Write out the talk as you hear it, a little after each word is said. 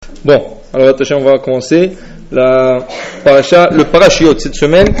Bon, alors attention, on va commencer. Le parashiot cette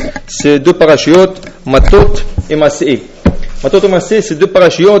semaine, c'est deux parashiot, Matot et Massei. Matot et Massei, c'est deux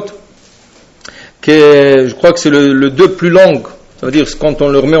parashiot que je crois que c'est le deux plus longs. Ça veut dire quand on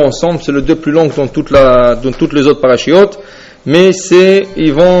le remet ensemble, c'est le deux plus long dans toutes les autres parashiot. Mais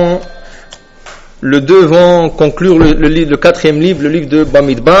le deux vont conclure le quatrième livre, le livre de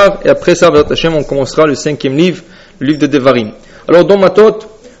Bamidbar, et après ça, on commencera le cinquième livre, le livre de Devarim. Alors dans Matot,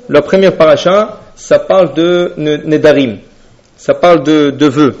 la première paracha, ça parle de Nedarim, ça parle de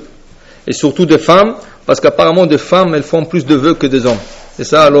vœux, et surtout de femmes, parce qu'apparemment des femmes, elles font plus de vœux que des hommes. C'est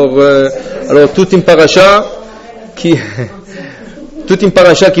ça, alors toute une paracha qui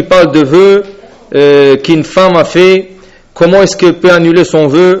parle de vœux qu'une femme a fait. Comment est-ce qu'elle peut annuler son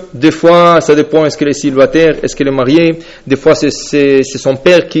vœu? Des fois, ça dépend, est-ce qu'elle est célibataire, est-ce qu'elle est mariée? Des fois, c'est son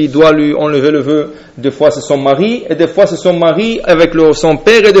père qui doit lui enlever le vœu. Des fois, c'est son mari. Et des fois, c'est son mari avec son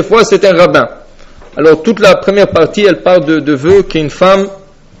père. Et des fois, c'est un rabbin. Alors, toute la première partie, elle parle de vœux qu'une femme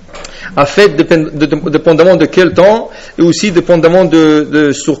a fait dépendamment de quel temps et aussi dépendamment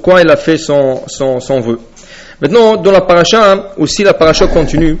de sur quoi elle a fait son vœu. Maintenant, dans la paracha, aussi la paracha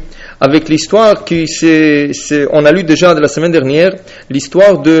continue avec l'histoire on a lu déjà de la semaine dernière,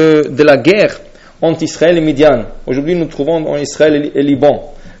 l'histoire de la guerre entre Israël et Midian. Aujourd'hui, nous nous trouvons en Israël et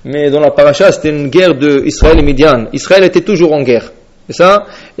Liban. Mais dans la paracha, c'était une guerre de Israël et Midian. Israël était toujours en guerre. C'est ça?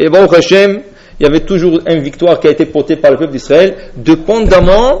 Et Baruch Hashem, il y avait toujours une victoire qui a été portée par le peuple d'Israël,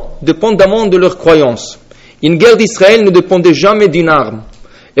 dépendamment de leur croyance. Une guerre d'Israël ne dépendait jamais d'une arme.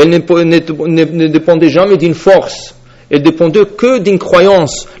 Elle ne dépendait jamais d'une force. Elle dépendait que d'une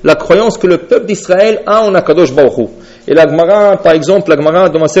croyance, la croyance que le peuple d'Israël a en Akadosh Baruch Hu. Et la Gemara, par exemple, la Gemara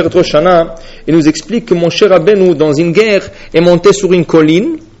dans Maseret Rosh Hashanah, il nous explique que Moshe Rabbeinu, dans une guerre, est monté sur une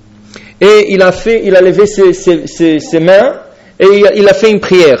colline et il a levé ses mains et il a fait une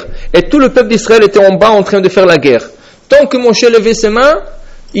prière. Et tout le peuple d'Israël était en bas en train de faire la guerre. Tant que Moshe levait ses mains,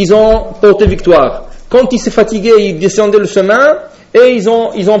 ils ont porté victoire. Quand il s'est fatigué, il descendait le chemin et ils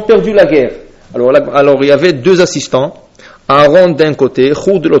ont perdu la guerre. Alors il y avait deux assistants, Aaron d'un côté,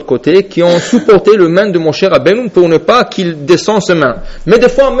 Hur de l'autre côté, qui ont supporté le main de Moshe Rabbeinu pour ne pas qu'il descende ses mains. Mais des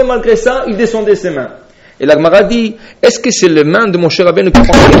fois, même malgré ça, il descendait ses mains. Et la Gemara dit, est-ce que c'est le main de Moshe Rabbeinu qui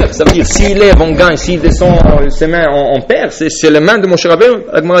prend la guerre? Ça veut dire, s'il lève, on gagne, s'il descend ses mains, on perd. C'est le main de Moshe Rabbeinu?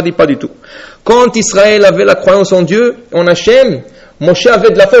 La Gemara dit pas du tout. Quand Israël avait la croyance en Dieu, en Hachem, Moshe avait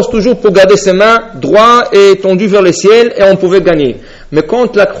de la force toujours pour garder ses mains droites et tendues vers le ciel et on pouvait gagner. Mais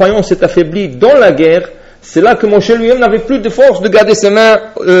quand la croyance s'est affaiblie dans la guerre, c'est là que Moshe lui-même n'avait plus de force de garder ses mains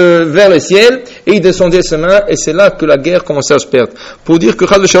vers le ciel et il descendait ses mains et c'est là que la guerre commençait à se perdre. Pour dire que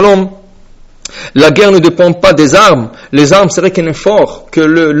Chas Shalom, la guerre ne dépend pas des armes. Les armes, c'est vrai qu'un effort que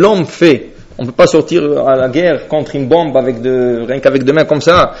l'homme fait. On ne peut pas sortir à la guerre contre une bombe rien qu'avec deux mains comme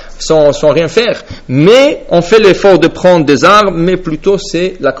ça, sans rien faire. Mais on fait l'effort de prendre des armes, mais plutôt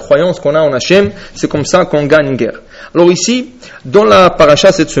c'est la croyance qu'on a en Hachem. C'est comme ça qu'on gagne une guerre. Alors ici, dans la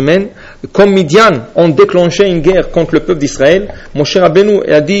paracha cette semaine, comme Midian ont déclenché une guerre contre le peuple d'Israël, Moshe Rabbeinu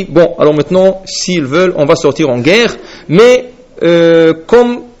a dit, bon, alors maintenant, s'ils veulent, on va sortir en guerre. Mais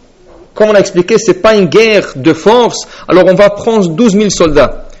comme on a expliqué, c'est pas une guerre de force, alors on va prendre 12 000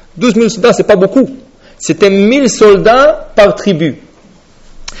 soldats. 12 000 soldats, c'est pas beaucoup. C'était 1000 soldats par tribu.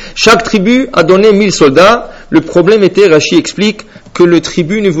 Chaque tribu a donné 1000 soldats. Le problème était, Rashi explique, que le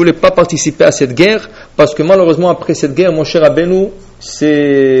tribu ne voulait pas participer à cette guerre, parce que malheureusement, après cette guerre, Moshe Rabbeinu,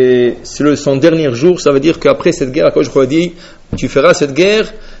 c'est son dernier jour. Ça veut dire qu'après cette guerre, quand je crois dit, tu feras cette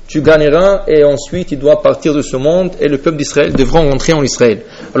guerre, tu gagneras, et ensuite il doit partir de ce monde, et le peuple d'Israël devra rentrer en Israël.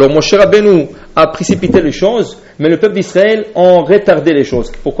 Alors Moshe Rabbeinu a précipité les choses, mais le peuple d'Israël a retardé les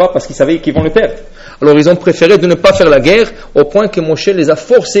choses. Pourquoi? Parce qu'ils savaient qu'ils vont le perdre. Alors ils ont préféré de ne pas faire la guerre, au point que Moshe les a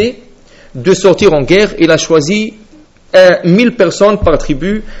forcés de sortir en guerre. Il a choisi 1000 personnes par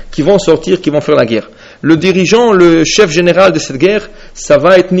tribu qui vont sortir, qui vont faire la guerre. Le dirigeant, le chef général de cette guerre, ça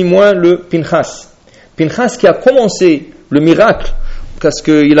va être ni moins le Pinchas. Pinchas qui a commencé le miracle, parce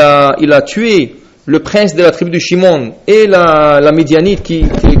qu'il a tué le prince de la tribu de Shimon et la Midianite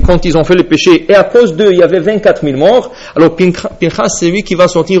quand ils ont fait le péché, et à cause d'eux, il y avait 24 000 morts. Alors Pinchas, c'est lui qui va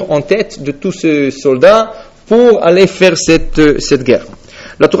sortir en tête de tous ces soldats pour aller faire cette guerre.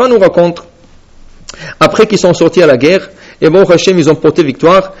 La Torah nous raconte, après qu'ils sont sortis à la guerre, et bon, Hachem, ils ont porté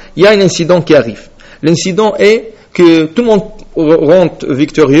victoire, il y a un incident qui arrive. L'incident est que tout le monde rentre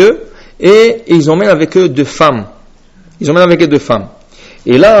victorieux et ils emmènent avec eux deux femmes.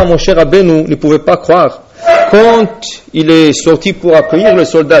 Et là, Moshe Rabbeinu ne pouvait pas croire. Quand il est sorti pour accueillir les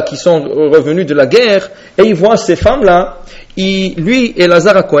soldats qui sont revenus de la guerre, et il voit ces femmes-là, lui et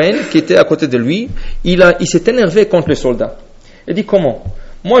Lazare Cohen, qui était à côté de lui, il s'est énervé contre les soldats. Il dit, comment?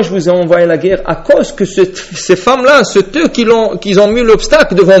 moi je vous ai envoyé la guerre à cause que ces femmes-là, c'est eux qui ont mis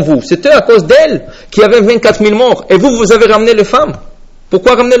l'obstacle devant vous. C'est eux à cause d'elles qui avaient 24 000 morts. Et vous avez ramené les femmes.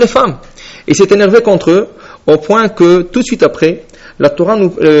 Pourquoi ramener les femmes? Il s'est énervé contre eux au point que tout de suite après, la Torah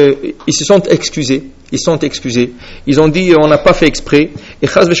ils se sont excusés. Ils ont dit on n'a pas fait exprès. Et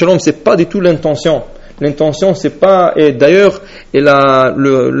chas v'shalom, c'est pas du tout l'intention. L'intention, c'est pas. Et d'ailleurs,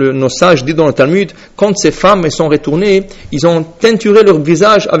 nos sages disent dans le Talmud, quand ces femmes sont retournées, ils ont teinturé leur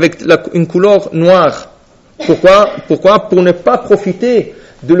visage avec une couleur noire. Pourquoi? Pour ne pas profiter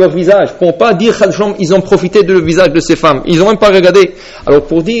de leur visage. Pour ne pas dire ils ont profité de le visage de ces femmes. Ils n'ont même pas regardé. Alors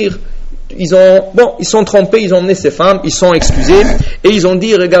pour dire, ils sont trompés, ils ont emmené ces femmes, ils sont excusés et ils ont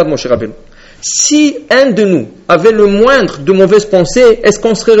dit regarde mon cher Rabbeinu, si un de nous avait le moindre de mauvaises pensées, est-ce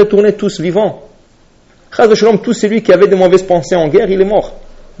qu'on serait retournés tous vivants? Tout celui qui avait de mauvaises pensées en guerre, il est mort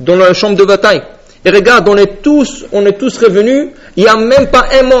dans la chambre de bataille. Et regarde, on est tous revenus, il n'y a même pas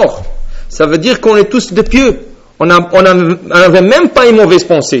un mort. Ça veut dire qu'on est tous de pieux. On n'avait même pas une mauvaise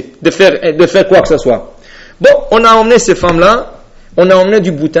pensée de faire quoi que ce soit. Bon, on a emmené ces femmes-là, on a emmené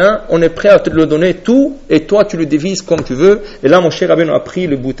du boutin, on est prêt à te le donner tout, et toi tu le divises comme tu veux. Et là, mon cher Rabbeinu a pris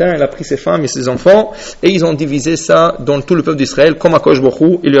le boutin, il a pris ses femmes et ses enfants, et ils ont divisé ça dans tout le peuple d'Israël, comme Akadosh Baruch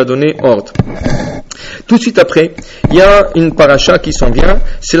Hu, il lui a donné ordre. Tout de suite après, il y a une paracha qui s'en vient,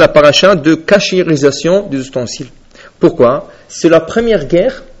 c'est la paracha de cachérisation des ustensiles. Pourquoi? C'est la première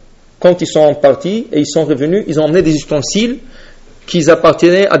guerre, quand ils sont partis et ils sont revenus, ils ont emmené des ustensiles qui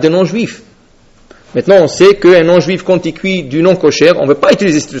appartenaient à des non-juifs. Maintenant, on sait qu'un non-juif, quand il cuit du non-kosher, on ne veut pas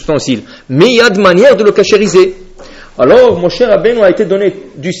utiliser cet ustensile, mais il y a de manière de le cachériser. Alors, mon cher Rabbeinu a été donné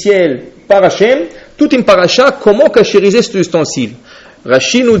du ciel par Hachem, toute une paracha, comment cachériser cet ustensile.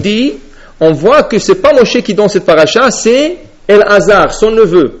 Rashi nous dit, on voit que c'est pas Moshe qui donne cette paracha, c'est El-Hazar, son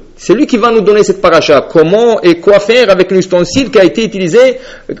neveu. C'est lui qui va nous donner cette paracha. Comment et quoi faire avec un ustensile qui a été utilisé,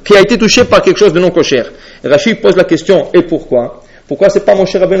 qui a été touché par quelque chose de non kosher. Rashi pose la question, et pourquoi? Pourquoi c'est pas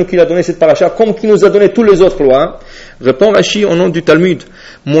Moshe Rabbeinu qui a donné cette paracha, comme qui nous a donné tous les autres lois? Répond Rashi au nom du Talmud.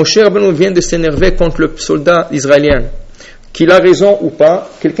 Moshe Rabbeinu vient de s'énerver contre le soldat israélien. Qu'il a raison ou pas,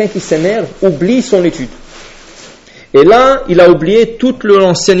 quelqu'un qui s'énerve oublie son étude. Et là, il a oublié tout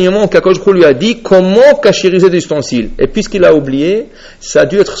l'enseignement qu'Akadosh Baruch Hu lui a dit, comment cachériser des ustensiles. Et puisqu'il a oublié, ça a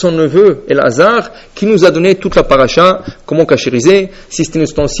dû être son neveu, El-Hazar, qui nous a donné toute la paracha, comment cachériser. Si c'est un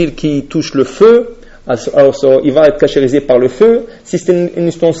ustensile qui touche le feu, alors il va être cachérisé par le feu. Si c'est un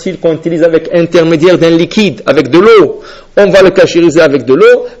ustensile qu'on utilise avec intermédiaire d'un liquide, avec de l'eau, on va le cachériser avec de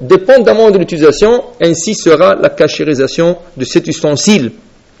l'eau. Dépendamment de l'utilisation, ainsi sera la cachérisation de cet ustensile.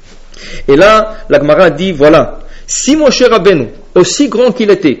 Et là, la Gemara dit, voilà, si Moshe Rabbeinu, aussi grand qu'il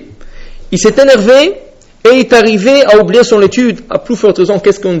était, il s'est énervé et il est arrivé à oublier son étude, à plus forte raison,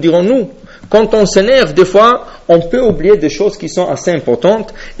 qu'est-ce qu'on dira nous? Quand on s'énerve, des fois, on peut oublier des choses qui sont assez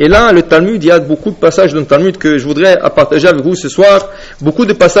importantes. Et là, le Talmud, il y a beaucoup de passages dans le Talmud que je voudrais partager avec vous ce soir. Beaucoup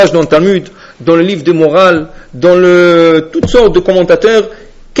de passages dans le Talmud, dans le livre de morale, dans toutes sortes de commentateurs.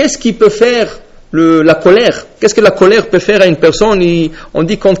 Qu'est-ce qui peut faire la colère? Qu'est-ce que la colère peut faire à une personne? On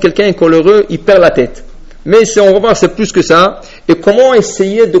dit quand quelqu'un est coléreux, il perd la tête. Mais on va voir, c'est plus que ça. Et comment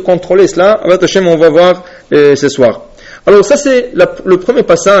essayer de contrôler cela? Avec Hachem, on va voir ce soir. Alors ça, c'est le premier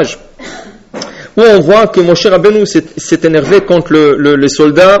passage où on voit que Moshe Rabbeinu s'est énervé contre les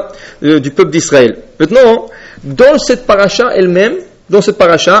soldats du peuple d'Israël. Maintenant, dans cette paracha elle-même,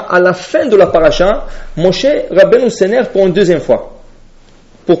 à la fin de la paracha, Moshe Rabbeinu s'énerve pour une deuxième fois.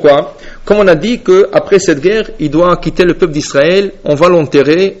 Pourquoi? Comme on a dit qu'après cette guerre, il doit quitter le peuple d'Israël, on va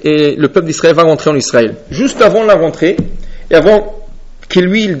l'enterrer et le peuple d'Israël va rentrer en Israël. Juste avant la rentrée, et avant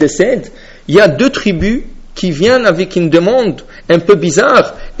qu'il décède, il y a 2 tribus qui viennent avec une demande un peu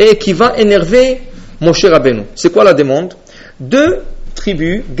bizarre et qui va énerver Moshe Rabbeinu. C'est quoi la demande? 2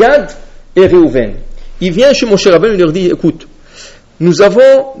 tribus, Gad et Réhouven. Il vient chez Moshe Rabbeinu et leur dit, écoute, nous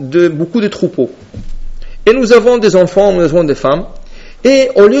avons beaucoup de troupeaux et nous avons des enfants, nous avons des femmes. Et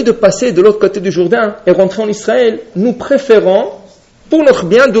au lieu de passer de l'autre côté du Jourdain et rentrer en Israël, nous préférons, pour notre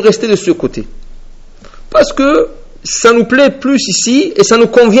bien, de rester de ce côté. Parce que ça nous plaît plus ici et ça nous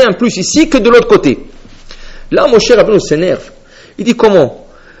convient plus ici que de l'autre côté. Là, Moshe Rabbeinu s'énerve. Il dit comment?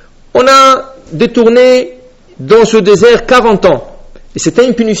 On a détourné dans ce désert 40 ans. Et c'était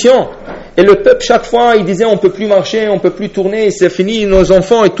une punition. Et le peuple, chaque fois, il disait on ne peut plus marcher, on ne peut plus tourner, c'est fini, nos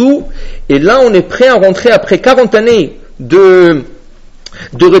enfants et tout. Et là, on est prêt à rentrer après 40 années du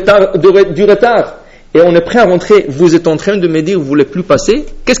retard, et on est prêt à rentrer. Vous êtes en train de me dire vous ne voulez plus passer.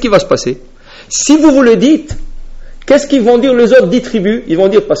 Qu'est-ce qui va se passer? Si vous le dites, qu'est-ce qu'ils vont dire les autres 10 tribus? Ils vont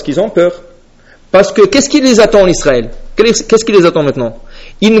dire parce qu'ils ont peur. Parce que qu'est-ce qui les attend en Israël? Qu'est-ce qui les attend maintenant?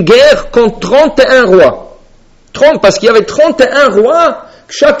 Une guerre contre 31 rois. Parce qu'il y avait 31 rois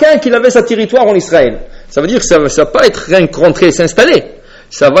chacun qu'il avait sa territoire en Israël. Ça veut dire que ça ne va pas être rien que rentrer et s'installer.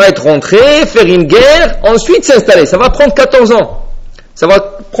 Ça va être rentrer, faire une guerre, ensuite s'installer. Ça va prendre 14 ans. Ça va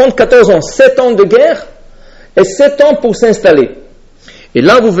prendre 14 ans, 7 ans de guerre et 7 ans pour s'installer. Et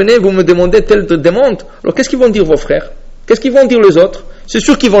là, vous venez, vous me demandez telle demande. Alors, qu'est-ce qu'ils vont dire vos frères? Qu'est-ce qu'ils vont dire les autres? C'est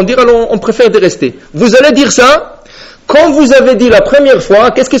sûr qu'ils vont dire, alors on préfère de rester. Vous allez dire ça? Quand vous avez dit la première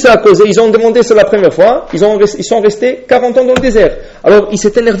fois, qu'est-ce que ça a causé? Ils ont demandé ça la première fois, ils sont restés 40 ans dans le désert. Alors, ils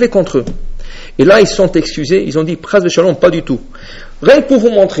s'étaient énervés contre eux. Et là, ils se sont excusés, ils ont dit, Pras de Shalom, pas du tout. Rien que pour vous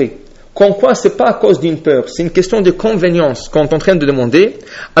montrer qu'en quoi c'est pas à cause d'une peur, c'est une question de convenience qu'on est en train de demander.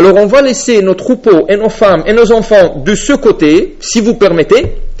 Alors, on va laisser nos troupeaux et nos femmes et nos enfants de ce côté, si vous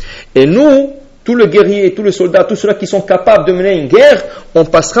permettez, et nous, tous les guerriers, tous les soldats, tous ceux-là qui sont capables de mener une guerre, on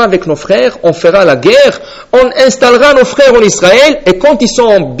passera avec nos frères, on fera la guerre, on installera nos frères en Israël, et quand ils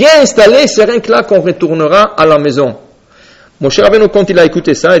sont bien installés, c'est rien que là qu'on retournera à la maison. Mon cher Rabbeinu, quand il a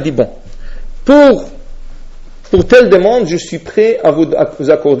écouté ça, il dit, bon, pour telle demande, je suis prêt à vous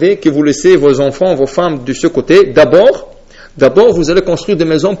accorder que vous laissez vos enfants, vos femmes de ce côté. D'abord, vous allez construire des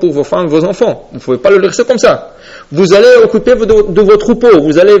maisons pour vos femmes, vos enfants. Vous ne pouvez pas le laisser comme ça. Vous allez occuper de vos troupeaux.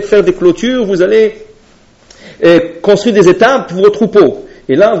 Vous allez faire des clôtures. Vous allez construire des étables pour vos troupeaux.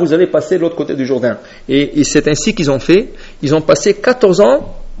 Et là, vous allez passer de l'autre côté du Jourdain. Et c'est ainsi qu'ils ont fait. Ils ont passé 14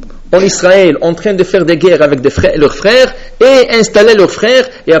 ans en Israël, en train de faire des guerres avec leurs frères, et installer leurs frères,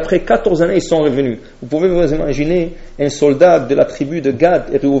 et après 14 années, ils sont revenus. Vous pouvez vous imaginer un soldat de la tribu de Gad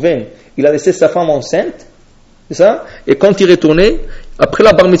et Reuven, il a laissé sa femme enceinte, c'est ça? Et quand il retournait, après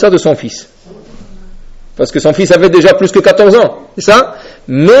la bar mitzvah de son fils, parce que son fils avait déjà plus que 14 ans, c'est ça?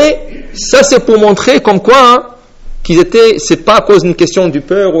 Mais ça c'est pour montrer comme quoi, c'est pas à cause d'une question du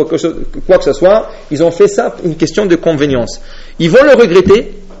peur ou quoi que ce soit, ils ont fait ça une question de convenience. Ils vont le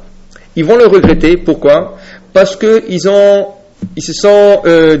regretter. Pourquoi? Parce que ils se sont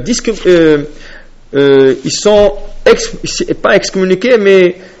pas excommuniqués,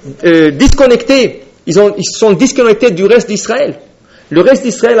 mais disconnectés. Ils se sont disconnectés du reste d'Israël. Le reste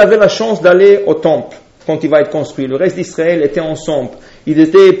d'Israël avait la chance d'aller au temple quand il va être construit. Le reste d'Israël était ensemble. Ils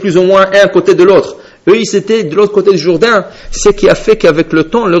étaient plus ou moins un à côté de l'autre. Eux, ils étaient de l'autre côté du Jourdain. Ce qui a fait qu'avec le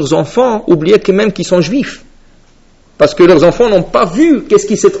temps, leurs enfants oubliaient que même qu'ils sont juifs. Parce que leurs enfants n'ont pas vu qu'est-ce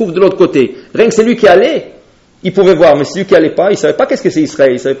qui se trouve de l'autre côté. Rien que celui qui allait, il pouvait voir. Mais celui qui allait pas, il savait pas qu'est-ce que c'est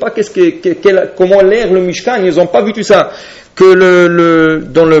Israël. Il savait pas comment l'air, le Mishkan. Ils n'ont pas vu tout ça. Que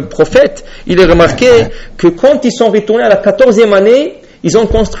dans le prophète, il est remarqué que quand ils sont retournés à la 14e année, ils ont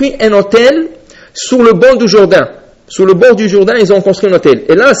construit un hôtel sur le bord du Jourdain. Sur le bord du Jourdain, ils ont construit un hôtel.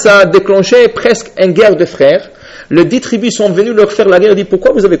 Et là, ça a déclenché presque une guerre de frères. Les 10 tribus sont venus leur faire la guerre et disent,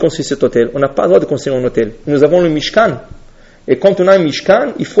 pourquoi vous avez construit cet hôtel? On n'a pas le droit de construire un hôtel. Nous avons le Mishkan. Et quand on a un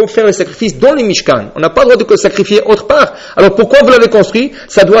Mishkan, il faut faire le sacrifice dans le Mishkan. On n'a pas le droit de sacrifier autre part. Alors pourquoi vous l'avez construit?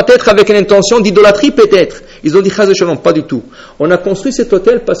 Ça doit être avec une intention d'idolâtrie peut-être. Ils ont dit, Chaz Shalom, pas du tout. On a construit cet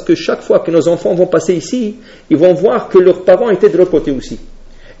hôtel parce que chaque fois que nos enfants vont passer ici, ils vont voir que leurs parents étaient de l'autre côté aussi.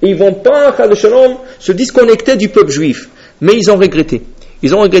 Et ils ne vont pas, Chaz Shalom, se disconnecter du peuple juif. Mais ils ont regretté.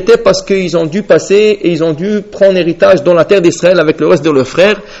 Ils ont regretté parce qu'ils ont dû passer et ils ont dû prendre héritage dans la terre d'Israël avec le reste de leurs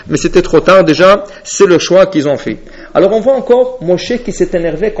frères, mais c'était trop tard déjà, c'est le choix qu'ils ont fait. Alors on voit encore Moshe qui s'est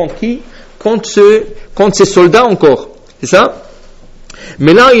énervé contre qui? Contre ces soldats encore, c'est ça?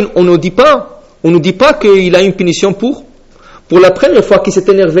 Mais là on ne dit pas qu'il a une punition pour la première fois qu'il s'est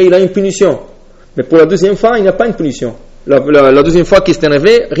énervé, il a une punition. Mais pour la deuxième fois, il n'y a pas une punition. La deuxième fois qu'il s'est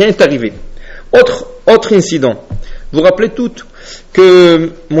énervé, rien n'est arrivé. Autre incident. Vous vous rappelez toutes que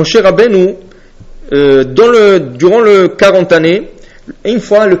mon cher Rabbeinu, durant le 40 années, une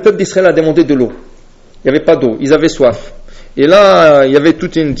fois le peuple d'Israël a demandé de l'eau. Il n'y avait pas d'eau, ils avaient soif. Et là, il y avait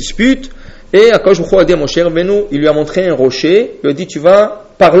toute une dispute. Et Akadosh Baruch Hu a dit à mon cher Rabbeinu, il lui a montré un rocher. Il lui a dit, tu vas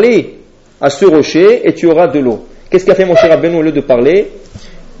parler à ce rocher et tu auras de l'eau. Qu'est-ce qu'a fait mon cher Rabbeinu au lieu de parler?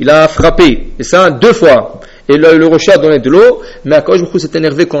 Il a frappé, et ça 2 fois. Et le rocher a donné de l'eau, mais Akadosh Baruch Hu s'est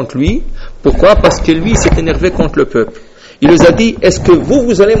énervé contre lui. Pourquoi? Parce que lui s'est énervé contre le peuple. Il les a dit, est-ce que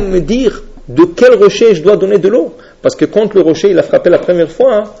vous allez me dire de quel rocher je dois donner de l'eau? Parce que contre le rocher, il a frappé la première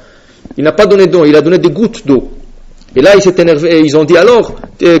fois, il n'a pas donné d'eau, il a donné des gouttes d'eau. Et là, il s'est énervé, et ils ont dit, alors,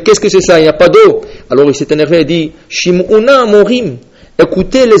 qu'est-ce que c'est ça? Il n'y a pas d'eau. Alors il s'est énervé et dit, Shim'una Morim,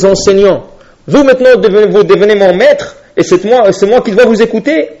 écoutez les enseignants. Vous maintenant, vous devenez mon maître, et c'est moi qui dois vous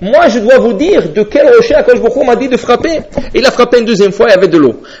écouter. Moi, je dois vous dire de quel rocher Akadosh Baruch Hu m'a dit de frapper. Et il a frappé une deuxième fois, il y avait de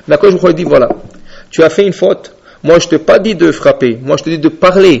l'eau. Mais Akadosh Baruch Hu a dit, voilà, tu as fait une faute. Moi, je ne t'ai pas dit de frapper. Moi, je te dis de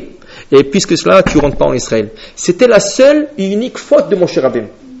parler. Et puisque cela, tu ne rentres pas en Israël. C'était la seule et unique faute de Moshe Rabbeinu.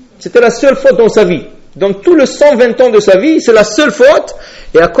 C'était la seule faute dans sa vie. Dans tous les 120 ans de sa vie, c'est la seule faute.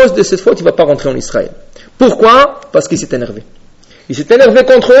 Et à cause de cette faute, il ne va pas rentrer en Israël. Pourquoi? Parce qu'il s'est énervé. Il s'est énervé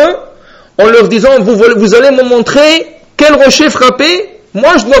contre eux en leur disant, vous allez me montrer quel rocher frapper,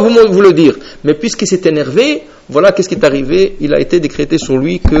 moi je dois vous le dire. Mais puisqu'il s'est énervé, voilà qu'est-ce qui est arrivé, il a été décrété sur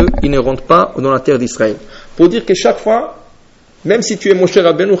lui qu'il ne rentre pas dans la terre d'Israël. Pour dire que chaque fois, même si tu es Moshe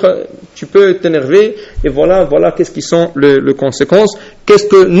Rabbeinu, tu peux t'énerver, et voilà qu'est-ce qui sont les conséquences, qu'est-ce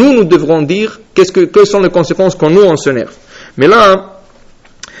que nous devrons dire, quelles sont les conséquences quand nous on s'énerve. Mais là,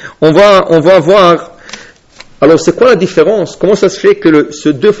 on va voir, alors c'est quoi la différence? Comment ça se fait que ce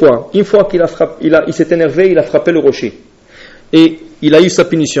deux fois, une fois qu'il s'est énervé, il a frappé le rocher, et il a eu sa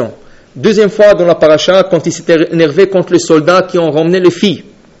punition. Deuxième fois dans la paracha, quand il s'est énervé contre les soldats qui ont ramené les filles,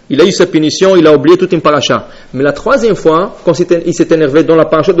 il a eu sa punition, il a oublié toute une paracha. Mais la troisième fois, quand il s'est énervé dans la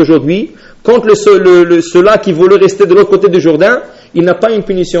paracha d'aujourd'hui, contre ceux-là qui voulaient rester de l'autre côté du Jourdain, il n'a pas une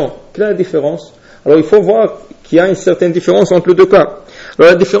punition. Quelle est la différence? Alors il faut voir qu'il y a une certaine différence entre les deux cas.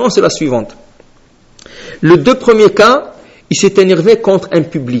 Alors la différence est la suivante. Le deux premiers cas, il s'est énervé contre un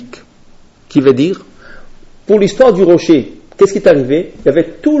public. Qui veut dire, pour l'histoire du rocher, qu'est-ce qui est arrivé? Il y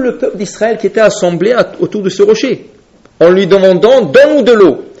avait tout le peuple d'Israël qui était assemblé autour de ce rocher, en lui demandant, donne-nous de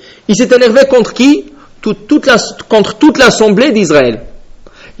l'eau. Il s'est énervé contre qui? Contre toute l'assemblée d'Israël.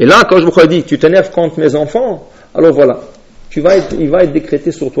 Et là, quand je vous dis, tu t'énerves contre mes enfants, alors voilà, il va être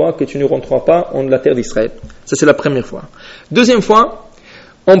décrété sur toi que tu ne rentreras pas en la terre d'Israël. Ça, c'est la première fois. Deuxième fois,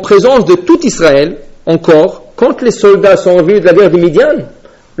 en présence de tout Israël, encore, quand les soldats sont revenus de la guerre de Midian,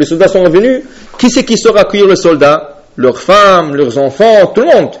 les soldats sont revenus, qui c'est qui saura accueillir les soldats? Leurs femmes, leurs enfants, tout le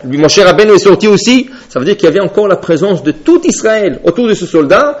monde. Lui, Moshe Rabbeinu est sorti aussi. Ça veut dire qu'il y avait encore la présence de tout Israël autour de ce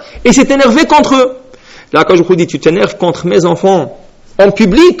soldat, et il s'est énervé contre eux. Là, quand je vous dis, tu t'énerves contre mes enfants en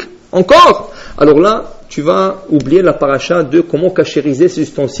public, encore, alors là, tu vas oublier la paracha de comment cachériser ces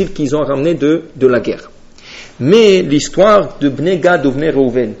ustensiles qu'ils ont ramenés de la guerre. Mais l'histoire de Bnei Gad ou Bnei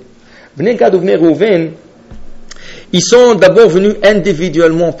Reuven. Bnei Gad ou Bnei Reuven, ils sont d'abord venus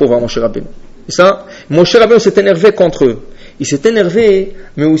individuellement pour voir Moshe Rabbeinu. Et ça, Moshe Rabbeinu s'est énervé contre eux. Il s'est énervé,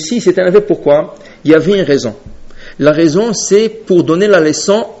 mais aussi il s'est énervé pourquoi? Il y avait une raison. La raison, c'est pour donner la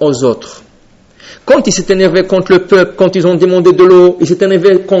leçon aux autres. Quand il s'est énervé contre le peuple, quand ils ont demandé de l'eau, il s'est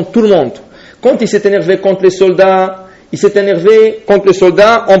énervé contre tout le monde. Quand il s'est énervé contre les soldats, il s'est énervé contre les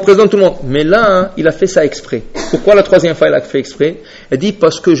soldats en présence de tout le monde. Mais là, il a fait ça exprès. Pourquoi la troisième fois il a fait exprès? Il dit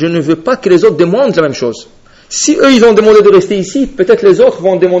parce que je ne veux pas que les autres demandent la même chose. Si eux, ils ont demandé de rester ici, peut-être les autres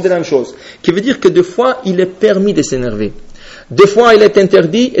vont demander la même chose. Qui veut dire que des fois, il est permis de s'énerver. Des fois, il est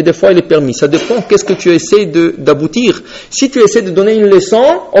interdit et des fois, il est permis. Ça dépend qu'est-ce que tu essaies d'aboutir. Si tu essaies de donner une leçon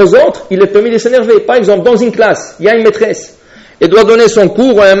aux autres, il est permis de s'énerver. Par exemple, dans une classe, il y a une maîtresse. Elle doit donner son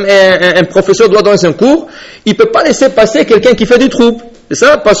cours, un professeur doit donner son cours. Il ne peut pas laisser passer quelqu'un qui fait du trouble. C'est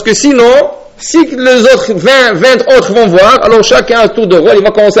ça? Parce que sinon, si les autres 20 autres vont voir, alors chacun à tour de rôle, il va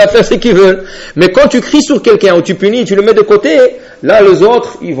commencer à faire ce qu'il veut. Mais quand tu cries sur quelqu'un ou tu punis, tu le mets de côté, là les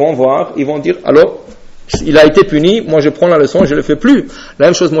autres, ils vont voir, ils vont dire, alors, il a été puni, moi je prends la leçon, je ne le fais plus. La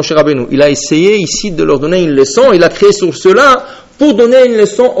même chose, Moshe Rabbeinu. Il a essayé ici de leur donner une leçon, il a créé sur cela pour donner une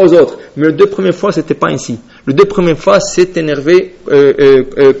leçon aux autres. Mais les deux premières fois, c'était pas ainsi. Les deux premières fois, c'est énervé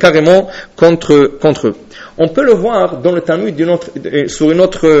carrément contre eux. On peut le voir dans le Talmud sur une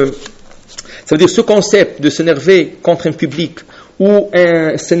autre... ça veut dire ce concept de s'énerver contre un public ou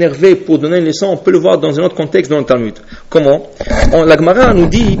s'énerver pour donner une leçon, on peut le voir dans un autre contexte dans le Talmud. Comment? La Gemara nous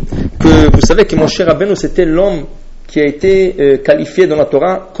dit que vous savez que Moshe Rabbeinu c'était l'homme qui a été qualifié dans la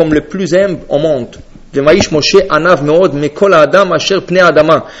Torah comme le plus humble au monde. Si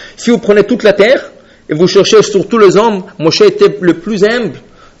vous prenez toute la terre et vous cherchez sur tous les hommes, Moshe était le plus humble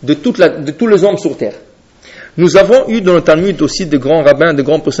de tous les hommes sur terre. Nous avons eu dans le Talmud aussi de grands rabbins, de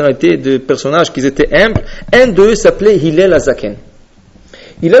grandes personnalités, de personnages qui étaient humbles. Un d'eux s'appelait Hillel HaZaken.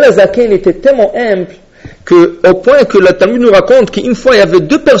 Hillel HaZaken était tellement humble au point que le Talmud nous raconte qu'une fois il y avait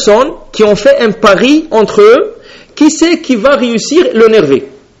deux personnes qui ont fait un pari entre eux. Qui c'est qui va réussir l'énerver?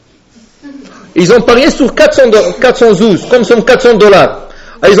 Ils ont parié sur 412, comme sur $400. Alors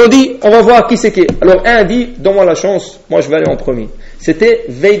ils ont dit, on va voir qui c'est qui. Alors un dit, donne-moi la chance, moi je vais aller en premier. C'était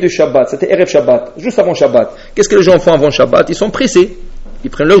veille de Shabbat, c'était Erev Shabbat, juste avant Shabbat. Qu'est-ce que les gens font avant Shabbat? Ils sont pressés. Ils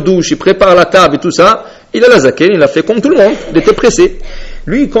prennent leur douche, ils préparent la table et tout ça. Il a la zaken, il a fait comme tout le monde, il était pressé.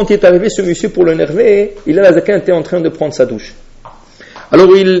 Lui, quand il est arrivé, ce monsieur, pour l'énerver, il a la zaken était en train de prendre sa douche. Alors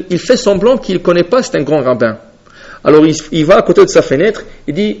il fait semblant qu'il ne connaît pas, c'est un grand rabbin. Alors il va à côté de sa fenêtre,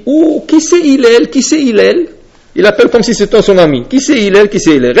 il dit, qui c'est Hillel? Qui c'est Hillel? Il appelle comme si c'était son ami. Qui c'est Hillel? Qui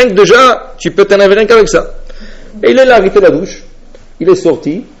c'est Hillel? Rien que déjà, tu peux t'énerver rien qu'avec ça. Et il est là, arrêté la douche. Il est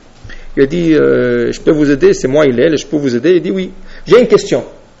sorti. Il a dit, je peux vous aider? C'est moi Hillel, je peux vous aider? Il dit oui. J'ai une question.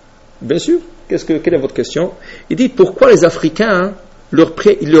 Bien sûr. Quelle est votre question? Il dit, pourquoi les Africains, leurs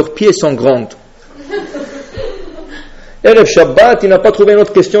pieds sont grands? Erev Shabbat, il n'a pas trouvé une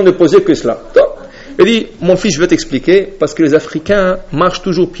autre question de poser que cela. Donc, il dit, mon fils, je vais t'expliquer, parce que les Africains marchent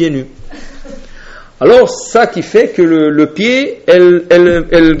toujours pieds nus. Alors, ça qui fait que le pied, ça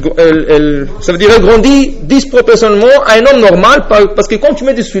veut dire, elle grandit disproportionnellement à un homme normal, parce que quand tu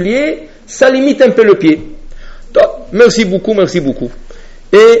mets des souliers, ça limite un peu le pied. Donc, merci beaucoup.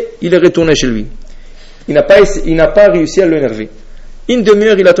 Et il est retourné chez lui. Il n'a pas réussi à l'énerver. Une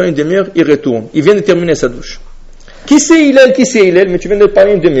demi-heure, il attend une demi-heure, il retourne. Il vient de terminer sa douche. Qui c'est Hillel, mais tu viens de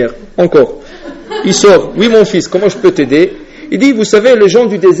parler une demi-heure, encore. Il sort, oui mon fils, comment je peux t'aider? Il dit, vous savez, les gens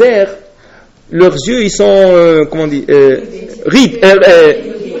du désert, leurs yeux, ils sont,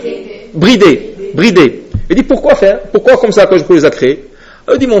 bridés. Il dit, pourquoi faire? Pourquoi comme ça, quand je peux les créer?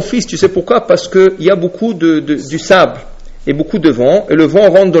 Il dit, mon fils, tu sais pourquoi? Parce qu'il y a beaucoup du sable et beaucoup de vent, et le vent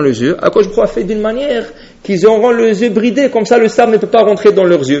rentre dans les yeux. À quoi je pourrais faire d'une manière qu'ils auront les yeux bridés, comme ça le sable ne peut pas rentrer dans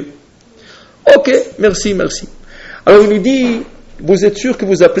leurs yeux. Ok, merci. Alors il lui dit, vous êtes sûr que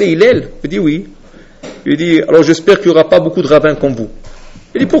vous appelez Hillel? Il dit oui. Il dit, alors j'espère qu'il n'y aura pas beaucoup de rabbins comme vous.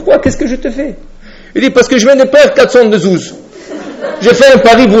 Il dit, pourquoi? Qu'est-ce que je te fais? Il dit, parce que je viens de perdre 412. J'ai fait un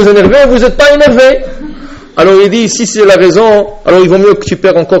pari, vous énervez, vous n'êtes pas énervé. Alors il dit, si c'est la raison, alors il vaut mieux que tu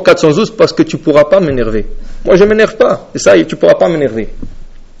perds encore 412 parce que tu ne pourras pas m'énerver. Moi je ne m'énerve pas, et ça, tu ne pourras pas m'énerver.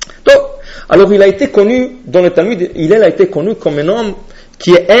 Donc, alors il a été connu, dans le Talmud, Hillel a été connu comme un homme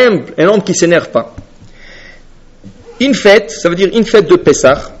qui est humble, un homme qui ne s'énerve pas. Une fête, ça veut dire une fête de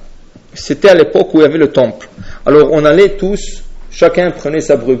Pessah, c'était à l'époque où il y avait le temple. Alors on allait tous, chacun prenait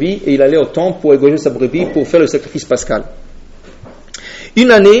sa brebis et il allait au temple pour égorger sa brebis pour faire le sacrifice pascal.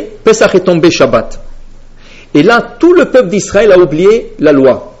 Une année, Pessah est tombé Shabbat. Et là, tout le peuple d'Israël a oublié la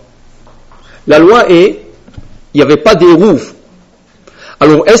loi. La loi est, il n'y avait pas d'érouve.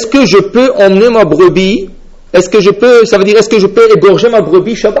 Alors, est-ce que je peux emmener ma brebis? Est-ce que je peux égorger ma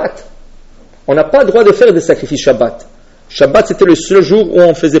brebis Shabbat? On n'a pas le droit de faire des sacrifices Shabbat. Shabbat, c'était le seul jour où on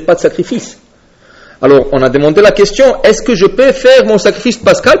ne faisait pas de sacrifice. Alors, on a demandé la question, est-ce que je peux faire mon sacrifice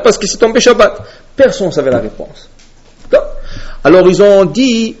pascal parce que c'est tombé Shabbat? Personne ne savait la réponse. Alors, ils ont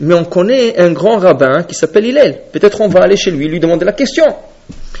dit, mais on connaît un grand rabbin qui s'appelle Hillel. Peut-être on va aller chez lui demander la question.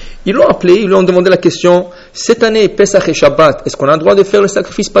 Ils l'ont appelé, ils lui ont demandé la question, cette année, Pesach et Shabbat, est-ce qu'on a le droit de faire le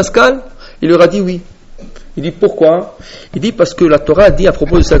sacrifice pascal? Il leur a dit oui. Il dit pourquoi? Il dit parce que la Torah dit à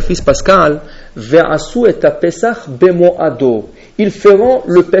propos du sacrifice pascal, Ve'asu et a Pesach bemoado. Ils feront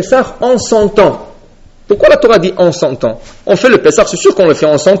le Pesach en 100 ans. Pourquoi la Torah dit en 100 ans? On fait le Pesach, c'est sûr qu'on le fait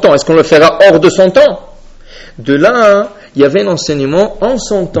en 100 ans. Est-ce qu'on le fera hors de 100 ans? De là, il y avait un enseignement en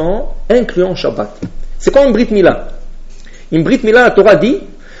 100 ans, incluant Shabbat. C'est comme une Brit Mila. Une Brit Mila, la Torah dit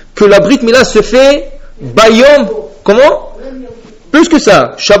que la Brit Mila se fait Bayom. Comment? Plus que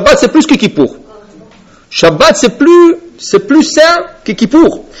ça. Shabbat, c'est plus que Kippour. Shabbat, c'est plus saint que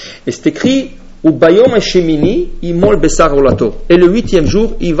Kippour. Et c'est écrit ou Bayom Hashemini, imol besar olato. Et le 8e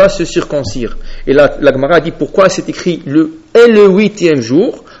jour, il va se circoncire. Et la Gemara dit pourquoi c'est écrit le 8e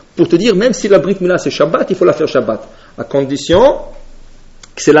jour, pour te dire, même si la Brit Mila c'est Shabbat, il faut la faire Shabbat. À condition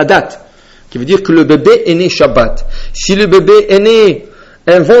que c'est la date, qui veut dire que le bébé est né Shabbat. Si le bébé est né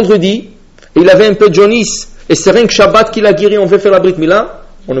un vendredi, et il avait un peu de jaunisse, et c'est rien que Shabbat qu'il a guéri, on veut faire la Brit Mila,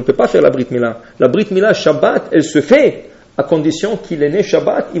 on ne peut pas faire la Brit Mila. La Brit Mila Shabbat, elle se fait à condition qu'il est né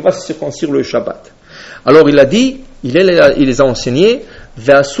Shabbat, il va se circoncire le Shabbat. Alors il a dit, il les a enseignés,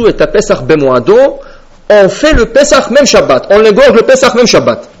 Ve'asu et a Pesach bemoado, on fait le Pesach même Shabbat, on égorge le Pesach même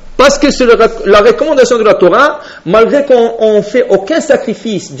Shabbat. Parce que c'est la recommandation de la Torah, malgré qu'on ne fait aucun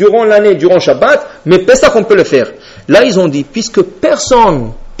sacrifice durant l'année, durant Shabbat, mais Pesach on peut le faire. Là ils ont dit, puisque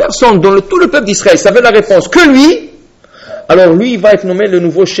personne dans tout le peuple d'Israël savait la réponse que lui, alors lui il va être nommé le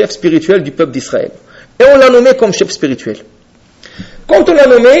nouveau chef spirituel du peuple d'Israël. Et on l'a nommé comme chef spirituel. Quand on l'a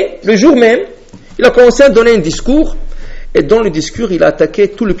nommé, le jour même, il a commencé à donner un discours, et dans le discours il a attaqué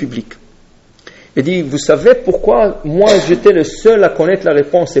tout le public. Il dit, vous savez pourquoi moi j'étais le seul à connaître la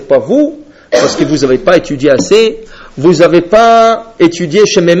réponse et pas vous? Parce que vous n'avez pas étudié assez, vous n'avez pas étudié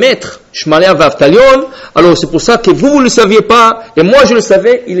chez mes maîtres, Shmalea Vavtalion, alors c'est pour ça que vous ne le saviez pas, et moi je le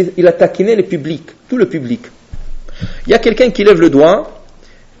savais. Il a taquiné le public, tout le public. Il y a quelqu'un qui lève le doigt,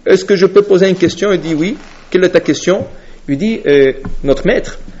 est-ce que je peux poser une question? Il dit oui, quelle est ta question? Il dit, notre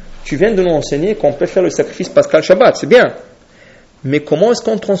maître, tu viens de nous enseigner qu'on peut faire le sacrifice pascal Shabbat, c'est bien, mais comment est-ce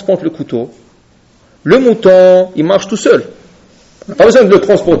qu'on transporte le couteau? Le mouton, il marche tout seul. On n'a pas besoin de le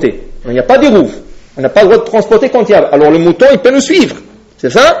transporter. Il n'y a pas d'érouve. On n'a pas le droit de transporter quand il y a. Alors le mouton, il peut nous suivre. C'est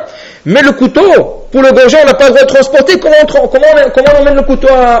ça? Mais le couteau, pour le gorger, on n'a pas le droit de transporter. Comment on emmène le couteau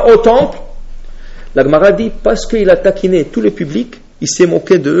au temple? La Gemara dit, parce qu'il a taquiné tout le public, il s'est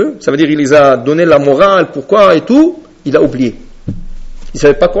moqué d'eux, ça veut dire qu'il les a donné la morale, pourquoi et tout, il a oublié. Il ne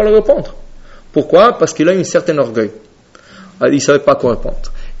savait pas quoi leur répondre. Pourquoi? Parce qu'il a un certain orgueil. il ne savait pas quoi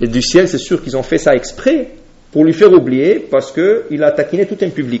répondre. Et du ciel, c'est sûr qu'ils ont fait ça exprès pour lui faire oublier, parce qu'il a taquiné tout un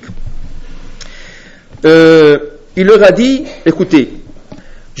public. Il leur a dit, écoutez,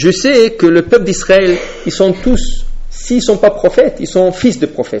 je sais que le peuple d'Israël, ils sont tous, s'ils ne sont pas prophètes, ils sont fils de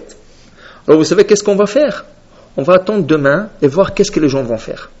prophètes. Alors vous savez qu'est-ce qu'on va faire? On va attendre demain et voir qu'est-ce que les gens vont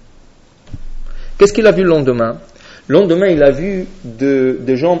faire. Qu'est-ce qu'il a vu le lendemain? Le lendemain, il a vu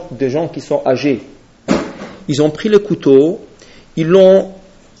des gens qui sont âgés. Ils ont pris le couteau, ils l'ont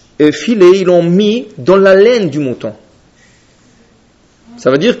filé, ils l'ont mis dans la laine du mouton. Ça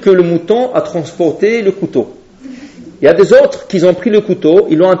veut dire que le mouton a transporté le couteau. Il y a des autres qui ont pris le couteau,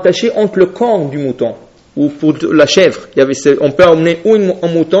 ils l'ont attaché entre le corps du mouton, ou pour la chèvre. On peut emmener ou un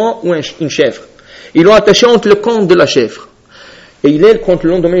mouton ou une chèvre. Ils l'ont attaché entre le corps de la chèvre. Et quand le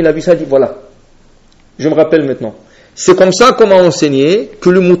lendemain il a vu ça, il a dit, voilà, je me rappelle maintenant. C'est comme ça qu'on m'a enseigné que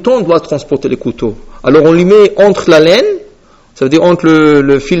le mouton doit transporter le couteau. Alors on lui met entre la laine, ça veut dire entre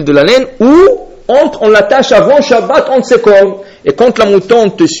le fil de la laine, ou on l'attache avant Shabbat entre ses cornes. Et quand la mouton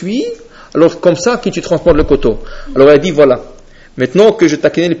te suit, alors comme ça que tu transportes le couteau. Alors elle a dit, voilà, maintenant que je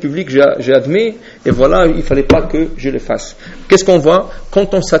taquinais le public, j'ai admis, et voilà, il ne fallait pas que je le fasse. Qu'est-ce qu'on voit?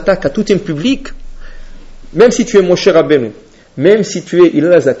 Quand on s'attaque à tout un public, même si tu es Moshe Rabbeinu, même si tu es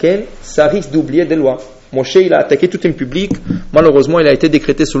Hillel Hazaken, ça risque d'oublier des lois. Moshe, il a attaqué tout un public. Malheureusement, il a été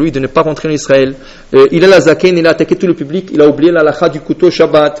décrété sur lui de ne pas rentrer en Israël. Hillel Hazaken, il a attaqué tout le public. Il a oublié la halakha du couteau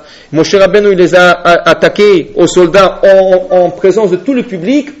Shabbat. Moshe Rabbeinu, il les a attaqués aux soldats en présence de tout le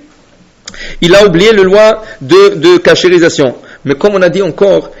public. Il a oublié le loi de cachérisation. Mais comme on a dit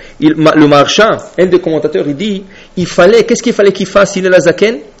encore, le marchand, un des commentateurs, il dit, qu'est-ce qu'il fallait qu'il fasse Hillel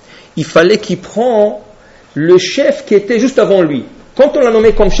Hazaken? Il fallait qu'il prenne le chef qui était juste avant lui. Quand on l'a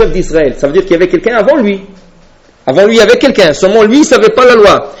nommé comme chef d'Israël, ça veut dire qu'il y avait quelqu'un avant lui. Avant lui, il y avait quelqu'un. Seulement lui, il ne savait pas la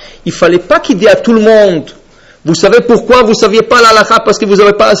loi. Il ne fallait pas qu'il dise à tout le monde, vous savez pourquoi vous ne saviez pas la halakha parce que vous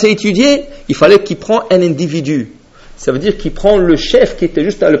n'avez pas assez étudié? Il fallait qu'il prenne un individu. Ça veut dire qu'il prend le chef qui était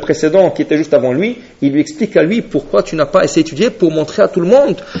juste le précédent, qui était juste avant lui, il lui explique à lui pourquoi tu n'as pas assez étudié pour montrer à tout le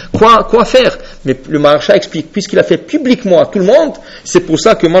monde quoi faire. Mais le marchand explique, puisqu'il a fait publiquement à tout le monde, c'est pour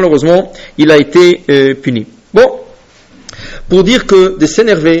ça que malheureusement, il a été puni. Bon, pour dire que de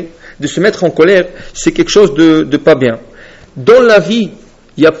s'énerver, de se mettre en colère, c'est quelque chose de pas bien. Dans la vie,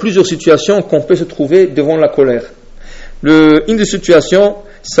 il y a plusieurs situations qu'on peut se trouver devant la colère. Une des situations,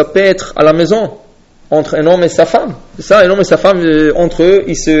 ça peut être à la maison, entre un homme et sa femme. C'est ça, un homme et sa femme, entre eux,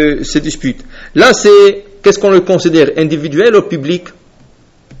 ils se disputent. Là, qu'est-ce qu'on le considère? Individuel ou public?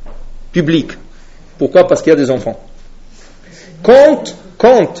 Public. Pourquoi? Parce qu'il y a des enfants. Quand.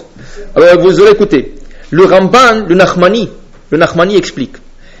 Alors, vous aurez écouté. Le Ramban, le Nachmani explique.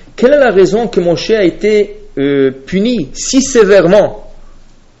 Quelle est la raison que Moshe a été puni si sévèrement?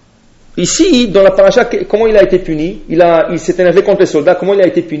 Ici, dans la paracha, comment il a été puni? Il s'est énervé contre les soldats. Comment il a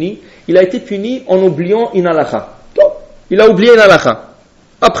été puni? Il a été puni en oubliant une halakha. Il a oublié une halakha.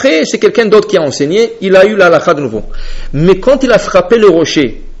 Après, c'est quelqu'un d'autre qui a enseigné. Il a eu la halakha de nouveau. Mais quand il a frappé le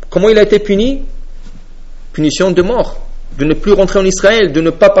rocher, comment il a été puni? Punition de mort. De ne plus rentrer en Israël, de ne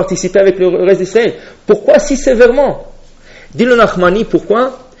pas participer avec le reste d'Israël. Pourquoi si sévèrement? Dit le Nachmani,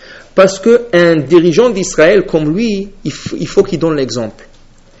 pourquoi? Parce qu'un dirigeant d'Israël comme lui, il faut qu'il donne l'exemple.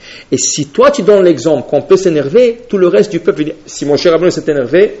 Et si toi tu donnes l'exemple qu'on peut s'énerver, tout le reste du peuple dit, si mon cher Rabbeinu s'est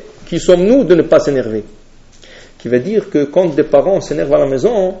énervé, qui sommes-nous de ne pas s'énerver? Qui veut dire que quand des parents s'énervent à la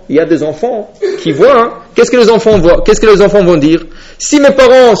maison, il y a des enfants qui voient, qu'est-ce que les enfants voient? Qu'est-ce que les enfants vont dire? Si mes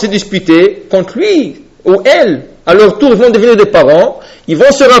parents se disputaient contre lui ou elle, à leur tour, ils vont devenir des parents, ils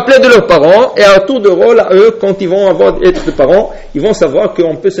vont se rappeler de leurs parents, et à tour de rôle, à eux, quand ils vont être des parents, ils vont savoir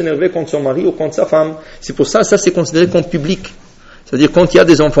qu'on peut s'énerver contre son mari ou contre sa femme. C'est pour ça, ça c'est considéré comme public. C'est-à-dire quand il y a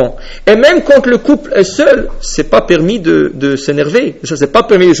des enfants. Et même quand le couple est seul, c'est pas permis de s'énerver. Ça, c'est pas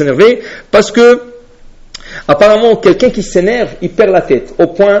permis de s'énerver, parce que, apparemment, quelqu'un qui s'énerve, il perd la tête. Au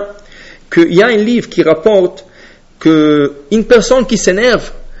point qu'il y a un livre qui rapporte qu'une personne qui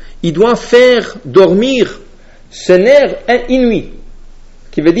s'énerve, il doit faire dormir ses nerfs une nuit.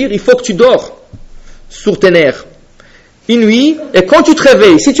 Qui veut dire, il faut que tu dors sur tes nerfs. Une nuit, et quand tu te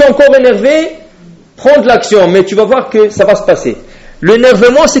réveilles, si tu es encore énervé, prends de l'action, mais tu vas voir que ça va se passer.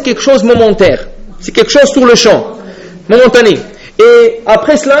 L'énervement, c'est quelque chose momentaire. C'est quelque chose sur le champ. Momentané. Et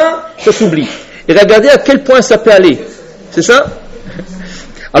après cela, ça s'oublie. Et regardez à quel point ça peut aller. C'est ça?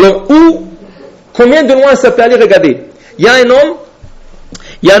 Alors, combien de loin ça peut aller? Regardez. Il y a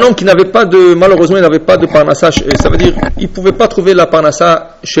un homme qui malheureusement, il n'avait pas de parnassa. Ça veut dire, il ne pouvait pas trouver la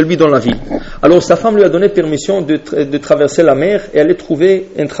parnassa chez lui dans la ville. Alors, sa femme lui a donné permission de traverser la mer et aller trouver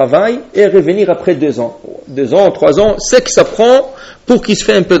un travail et revenir après 2 ans. 2 ans, 3 ans, c'est que ça prend pour qu'il se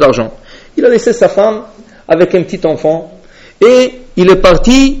fasse un peu d'argent. Il a laissé sa femme avec un petit enfant et il est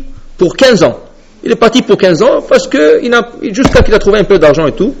parti pour 15 ans. Il est parti pour 15 ans parce que jusqu'à qu'il a trouvé un peu d'argent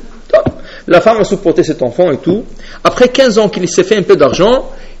et tout. La femme a supporté cet enfant et tout. Après 15 ans qu'il s'est fait un peu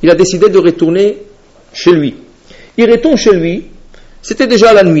d'argent, il a décidé de retourner chez lui. Il retourne chez lui, c'était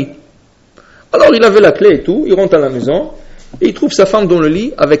déjà la nuit. Alors il avait la clé et tout, il rentre à la maison et il trouve sa femme dans le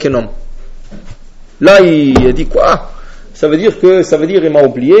lit avec un homme. Là il a dit quoi? Ça veut dire il m'a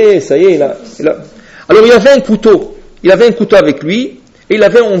oublié, ça y est, Alors il avait un couteau avec lui et il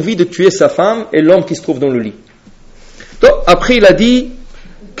avait envie de tuer sa femme et l'homme qui se trouve dans le lit. Donc après il a dit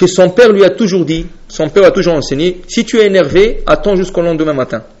que son père a toujours enseigné, si tu es énervé, attends jusqu'au lendemain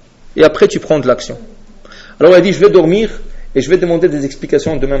matin et après tu prends de l'action. Alors il a dit, je vais dormir et je vais demander des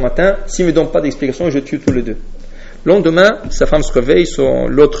explications demain matin. S'il ne me donne pas d'explications, je tue tous les deux. Le lendemain, sa femme se réveille,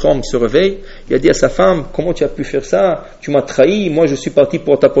 l'autre homme se réveille. Il a dit à sa femme, comment tu as pu faire ça? Tu m'as trahi, moi je suis parti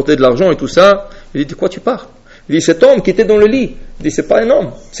pour t'apporter de l'argent et tout ça. Il dit, de quoi tu parles? Il dit, cet homme qui était dans le lit. Il dit, c'est pas un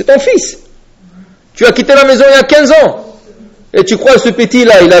homme, c'est ton fils. Tu as quitté la maison il y a 15 ans. Et tu crois que ce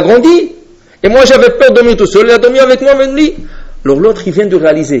petit-là, il a grandi? Et moi j'avais peur de dormir tout seul, il a dormi avec moi dans le lit. Alors l'autre, il vient de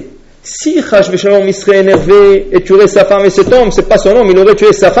réaliser. Si Chash Veshalom il serait énervé et tuerait sa femme et cet homme, c'est pas son homme, il aurait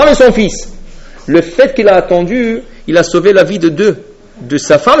tué sa femme et son fils. Le fait qu'il a attendu, il a sauvé la vie de deux, de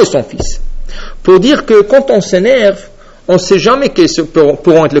sa femme et son fils. Pour dire que quand on s'énerve, on ne sait jamais quelles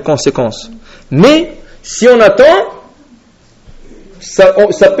pourront être les conséquences. Mais si on attend, ça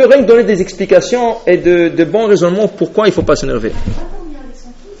peut rien donner des explications et de bons raisonnements pourquoi il ne faut pas s'énerver.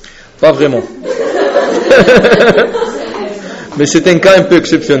 Pas vraiment. Mais c'est un cas un peu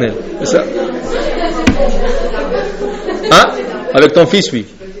exceptionnel. C'est ça? Hein? Avec ton fils, oui.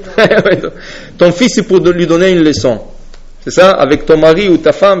 Ton fils, c'est pour lui donner une leçon. C'est ça? Avec ton mari ou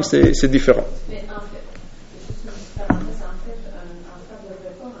ta femme, c'est différent. Mais en fait,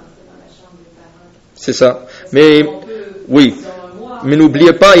 c'est ça. Mais, oui. Mais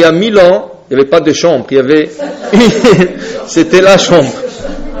n'oubliez pas, il y a 1000 ans, il n'y avait pas de chambre. C'était la chambre.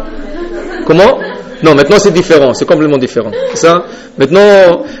 Comment? Non, maintenant c'est différent, c'est complètement différent. C'est ça?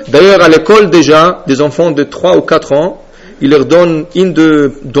 Maintenant, d'ailleurs à l'école déjà, des enfants de 3 ou 4 ans, ils leur donnent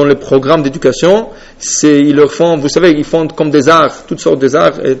dans le programme d'éducation, ils leur font, vous savez, ils font comme des arts, toutes sortes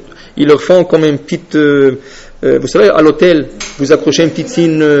d'arts, et ils leur font comme une petite, vous savez, à l'hôtel, vous accrochez une petite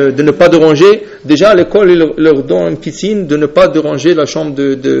signe de ne pas déranger. Déjà à l'école, ils leur donnent une petite signe de ne pas déranger la chambre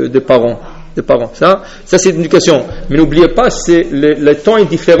des parents. Ça c'est l'éducation. Mais n'oubliez pas, le temps est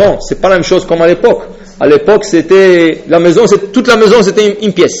différent. C'est pas la même chose comme à l'époque. À l'époque, c'était toute la maison, c'était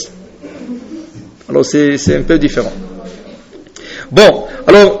une pièce. Alors c'est un peu différent. Bon,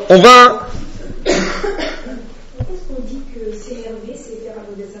 alors on va. Qu'est-ce qu'on dit que s'énerver, c'est faire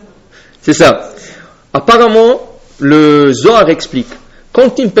un dessin? C'est ça. Apparemment, le Zohar explique.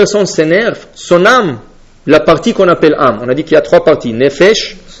 Quand une personne s'énerve, son âme, la partie qu'on appelle âme, on a dit qu'il y a 3 parties,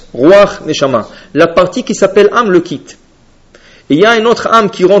 Nefesh, Ruach, Neshama. La partie qui s'appelle âme le quitte. Et il y a une autre âme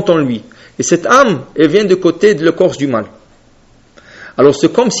qui rentre en lui. Et cette âme, elle vient de côté de l'écorce du mal. Alors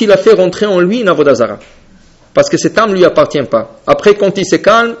c'est comme s'il a fait rentrer en lui une avodah zara. Parce que cette âme ne lui appartient pas. Après, quand il se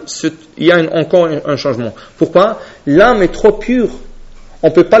calme, il y a encore un changement. Pourquoi? L'âme est trop pure. On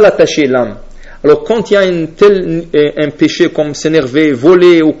ne peut pas l'attacher, l'âme. Alors quand il y a un péché comme s'énerver,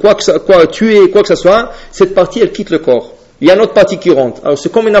 voler ou tuer, quoi que ce soit, cette partie elle quitte le corps. Il y a une autre partie qui rentre. Alors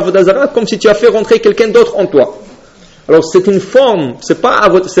c'est comme une avodah zara, comme si tu as fait rentrer quelqu'un d'autre en toi. Alors c'est une forme, c'est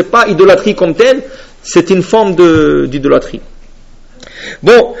pas idolâtrie comme telle, c'est une forme d'idolâtrie.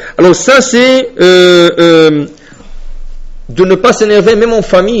 Bon, alors ça c'est de ne pas s'énerver même en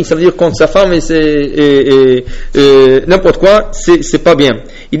famille, ça veut dire quand sa femme et n'importe quoi, c'est pas bien.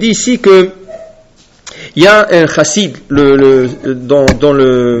 Il dit ici que il y a un chassid dans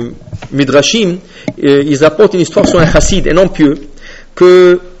le Midrashim, ils apportent une histoire sur un chassid, un homme pieux,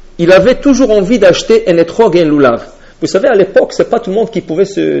 qu'il avait toujours envie d'acheter un étrog et un loulav. Vous savez, à l'époque, c'est pas tout le monde qui pouvait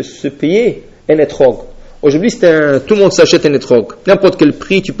se payer un étrog. Aujourd'hui, tout le monde s'achète un étrog. N'importe quel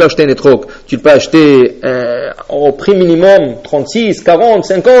prix, tu peux acheter un étrog. Tu peux acheter au prix minimum 36, 40,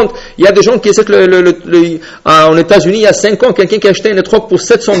 50. Il y a des gens qui essaient que en États-Unis, il y a 5 ans, quelqu'un qui a acheté un étrog pour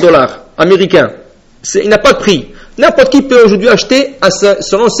 $700 américains. Il n'a pas de prix. N'importe qui peut aujourd'hui acheter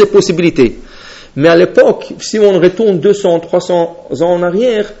selon ses possibilités. Mais à l'époque, si on retourne 200, 300 ans en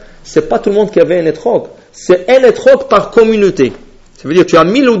arrière, c'est pas tout le monde qui avait un étrog. C'est un étrog par communauté. Ça veut dire tu as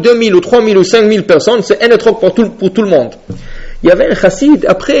 1000 ou 2000 ou 3000 ou 5000 personnes, c'est un étrog pour tout le monde. Il y avait un chassid,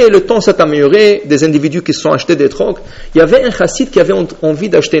 après le temps s'est amélioré, des individus qui se sont achetés des étrogs. Il y avait un chassid qui avait envie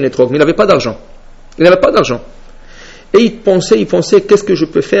d'acheter un étrog, mais il n'avait pas d'argent. Et il pensait, qu'est-ce que je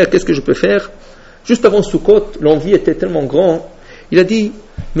peux faire? Juste avant Sukkot, l'envie était tellement grande, il a dit,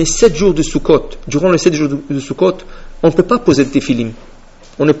 mais 7 jours de Sukkot, durant les 7 jours de Sukkot, on ne peut pas poser le téphilim.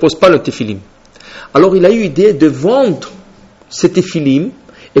 On ne pose pas le téphilim. Alors il a eu l'idée de vendre ce téphilim,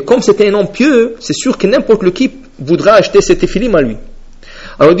 et comme c'était un homme pieux, c'est sûr que n'importe qui voudra acheter ce téphilim à lui.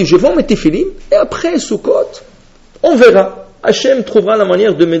 Alors il dit, je vends mes téphilim, et après, Sukkot, on verra. Hachem trouvera la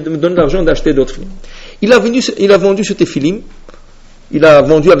manière de me donner l'argent d'acheter d'autres films. Il a vendu ce téphilim, il a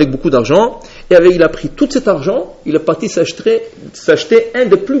vendu avec beaucoup d'argent, et il a pris tout cet argent, il est parti s'acheter un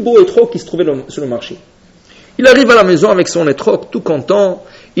des plus beaux étrogues qui se trouvait sur le marché. Il arrive à la maison avec son étrogue, tout content,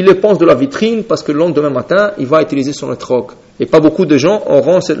 il le pense de la vitrine, parce que le lendemain matin, il va utiliser son étrogue. Et pas beaucoup de gens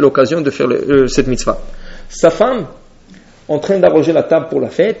auront l'occasion de faire cette mitzvah. Sa femme, en train d'arranger la table pour la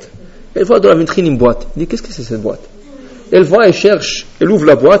fête, elle voit dans la vitrine une boîte. Elle dit, qu'est-ce que c'est cette boîte? Elle va, elle cherche, elle ouvre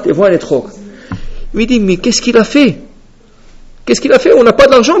la boîte, elle voit un étrogue. Il lui dit, mais qu'est-ce qu'il a fait? Qu'est-ce qu'il a fait? On n'a pas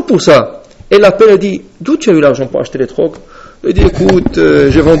d'argent pour ça. Elle l'appelle, elle dit, d'où tu as eu l'argent pour acheter l'étrogue? Il dit, écoute,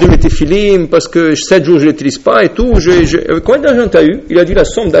 j'ai vendu mes téphilim parce que 7 jours je ne l'utilise pas et tout. Combien d'argent tu as eu? Il a dit la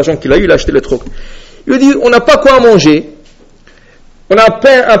somme d'argent qu'il a eu, il a acheté l'étrogue. Il lui dit, on n'a pas quoi manger. On a un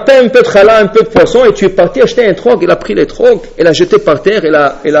pain, un peu de challah, un peu de poisson, et tu es parti acheter un trogue. Il a pris l'étrogue, il l'a jeté par terre,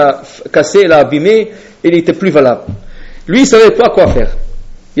 il a cassé, il a abîmé, et il n'était plus valable. Lui, il ne savait pas quoi faire.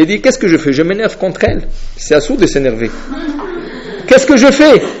 Il a dit, qu'est-ce que je fais? Je m'énerve contre elle. C'est assourd de s'énerver. Qu'est-ce que je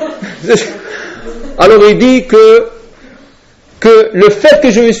fais? Alors il dit que le fait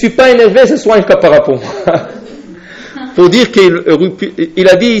que je ne me suis pas énervé, ce soit un caparapo. Pour dire qu'il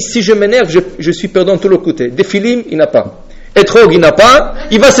a dit, si je m'énerve, je suis perdant de tous les côtés. Des filim, il n'a pas. Etrog, il n'a pas.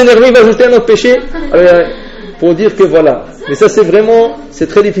 Il va s'énerver, il va ajouter un autre péché. Alors, pour dire que voilà. Mais ça, c'est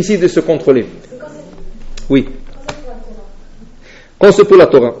très difficile de se contrôler. Oui. Quand c'est pour la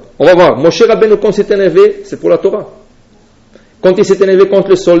Torah. On va voir. Moshe Rabbeinu, quand il s'est énervé, c'est pour la Torah. Quand il s'est énervé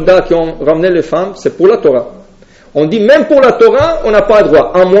contre les soldats qui ont ramené les femmes, c'est pour la Torah. On dit, même pour la Torah, on n'a pas le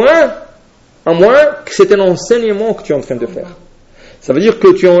droit. À moins que c'est un enseignement que tu es en train de faire. Ça veut dire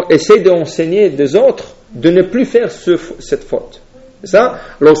que tu essaies d'enseigner des autres de ne plus faire cette faute. C'est ça?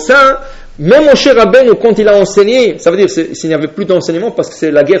 Alors ça, même Moshe Rabbeinu, quand il a enseigné, ça veut dire s'il n'y avait plus d'enseignement, parce que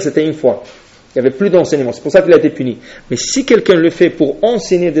la guerre c'était une fois. Il n'y avait plus d'enseignement. C'est pour ça qu'il a été puni. Mais si quelqu'un le fait pour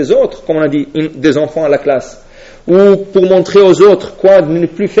enseigner des autres, comme on a dit, des enfants à la classe, ou pour montrer aux autres quoi ne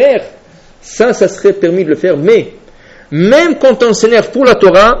plus faire, ça serait permis de le faire. Mais, même quand on s'énerve pour la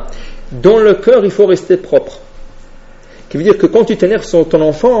Torah, dans le cœur, il faut rester propre. Ce qui veut dire que quand tu t'énerves sur ton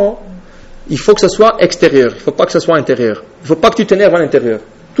enfant, il faut que ça soit extérieur. Il ne faut pas que ça soit intérieur. Il ne faut pas que tu t'énerves à l'intérieur.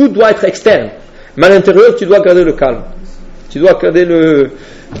 Tout doit être externe. Mais à l'intérieur, tu dois garder le calme. Tu dois garder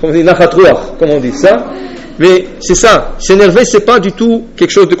l'achatroir, comme on dit ça. Mais c'est ça. S'énerver, c'est pas du tout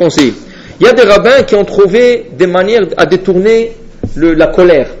quelque chose de conseillé. Il y a des rabbins qui ont trouvé des manières à détourner la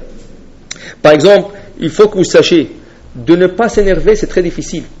colère. Par exemple, il faut que vous sachiez, de ne pas s'énerver, c'est très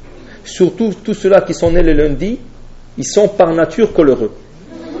difficile. Surtout tous ceux-là qui sont nés le lundi, ils sont par nature coléreux.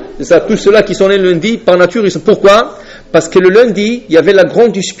 C'est ça, tous ceux-là qui sont nés le lundi, par nature, ils sont. Pourquoi? Parce que le lundi, il y avait la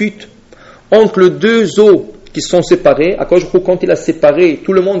grande dispute entre les deux eaux qui se sont séparées. Quand il a séparé,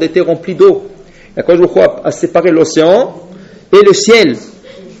 tout le monde était rempli d'eau. A séparé l'océan et le ciel.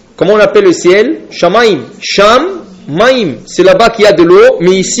 Comment on appelle le ciel? Shamaim. Sham, Maim. C'est là-bas qu'il y a de l'eau,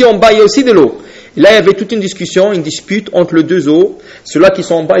 mais ici en bas il y a aussi de l'eau. Et là il y avait toute une dispute entre les deux eaux. Ceux-là qui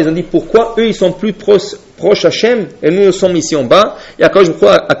sont en bas, ils ont dit pourquoi eux ils sont plus proches Hachem et nous sommes ici en bas. Et à cause je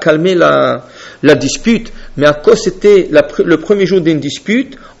crois à calmer la dispute. Mais à cause c'était le premier jour d'une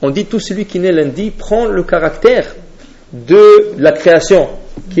dispute, on dit tout celui qui naît lundi prend le caractère de la création.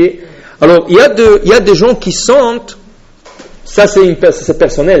 Alors il y a des gens qui sentent. Ça c'est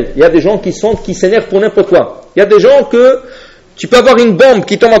personnel. Il y a des gens qui s'énervent pour n'importe quoi. Il y a des gens que tu peux avoir une bombe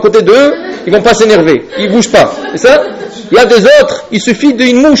qui tombe à côté d'eux, ils vont pas s'énerver, ils bougent pas. C'est ça? Il y a des autres, il suffit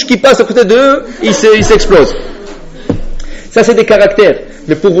d'une mouche qui passe à côté d'eux, ils s'explosent. Ça c'est des caractères.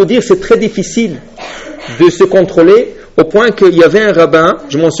 Mais pour vous dire, c'est très difficile de se contrôler au point qu'il y avait un rabbin,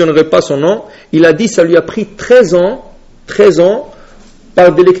 je ne mentionnerai pas son nom, il a dit ça lui a pris 13 ans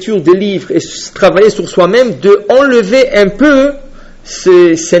par des lectures des livres et travailler sur soi-même, de enlever un peu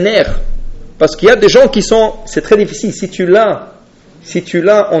ces nerfs. Parce qu'il y a des gens qui c'est très difficile. Si tu l'as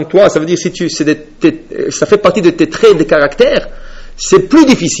en toi, ça veut dire ça fait partie de tes traits de caractère, c'est plus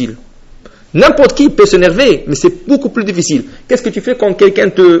difficile. N'importe qui peut s'énerver, mais c'est beaucoup plus difficile. Qu'est-ce que tu fais quand quelqu'un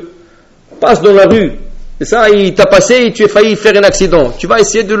te passe dans la rue? C'est ça, il t'a passé et tu as failli faire un accident. Tu vas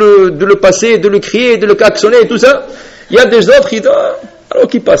essayer de le passer, de le crier, de le klaxonner et tout ça. Il y a des autres qui disent, alors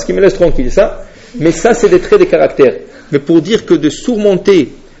qu'il passe, qui me laisse tranquille, ça. Mais ça, c'est des traits de caractère. Mais pour dire que de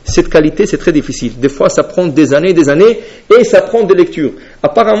surmonter cette qualité, c'est très difficile. Des fois, ça prend des années, et ça prend des lectures.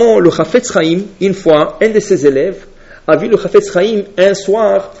 Apparemment, le Chafetz Chaim, une fois, un de ses élèves, a vu le Chafetz Chaim un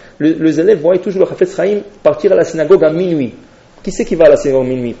soir. Les élèves voyaient toujours le Chafetz Chaim partir à la synagogue à minuit. Qui c'est qui va à la synagogue à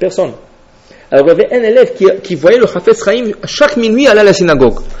minuit? Personne. Alors il y avait un élève qui voyait le Chafetz Chaim chaque minuit aller à la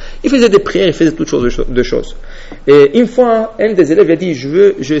synagogue. Il faisait des prières, il faisait toutes sortes de choses. Et une fois, un des élèves a dit,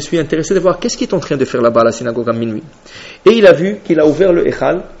 je suis intéressé de voir qu'est-ce qu'il est en train de faire là-bas à la synagogue à minuit. Et il a vu qu'il a ouvert le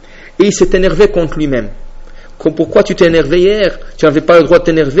Echal et il s'est énervé contre lui-même. Pourquoi tu t'es énervé hier? Tu n'avais pas le droit de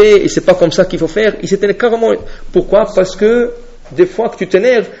t'énerver et c'est pas comme ça qu'il faut faire. Il s'est énervé carrément. Pourquoi? Parce que des fois que tu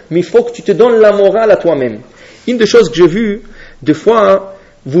t'énerves, mais il faut que tu te donnes la morale à toi-même. Une des choses que j'ai vues, des fois,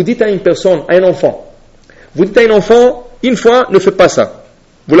 vous dites à une personne, à un enfant, une fois, ne fais pas ça.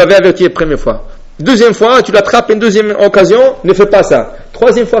 Vous l'avez averti la première fois. Deuxième fois, tu l'attrapes une deuxième occasion, ne fais pas ça.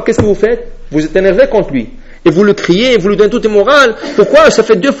 Troisième fois, qu'est-ce que vous faites? Vous êtes énervé contre lui. Et vous le criez, vous lui donnez toute morale. Pourquoi? Ça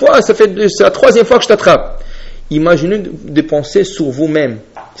fait 2 fois, c'est la 3e fois que je t'attrape. Imaginez de penser sur vous-même.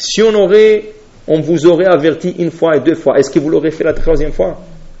 Si on vous aurait averti 1 fois et 2 fois, est-ce que vous l'aurez fait la 3e fois?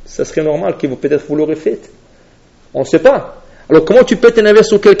 Ça serait normal que peut-être vous l'aurez fait. On ne sait pas. Alors comment tu peux t'énerver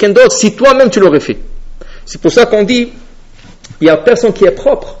sur quelqu'un d'autre si toi-même tu l'aurais fait? C'est pour ça qu'on dit, il n'y a personne qui est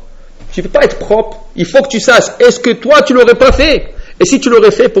propre. Tu ne peux pas être propre. Il faut que tu saches, est-ce que toi tu l'aurais pas fait? Et si tu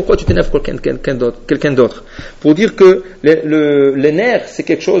l'aurais fait, pourquoi tu t'énerves contre quelqu'un d'autre? Pour dire que les nerfs, c'est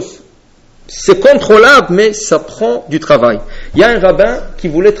quelque chose, c'est contrôlable, mais ça prend du travail. Il y a un rabbin qui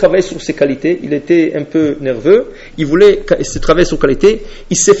voulait travailler sur ses qualités. Il était un peu nerveux. Il voulait se travailler sur qualité.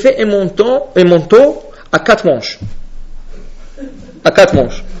 Il s'est fait un manteau à 4 manches. À 4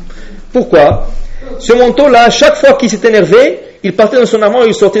 manches. Pourquoi? Ce manteau-là, chaque fois qu'il s'est énervé, il partait dans son armoire,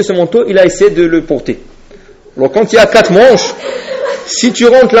 il sortait ce manteau, il a essayé de le porter. Alors quand il y a 4 manches, si tu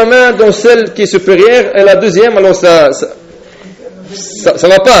rentres la main dans celle qui est supérieure et la deuxième, alors ça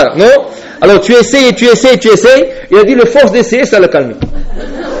va pas, non? Alors tu essayes, il a dit le force d'essayer, ça l'a calmé.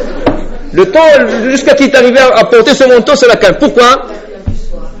 Le temps, jusqu'à qu'il est arrivé à porter ce manteau, ça l'a calmé. Pourquoi?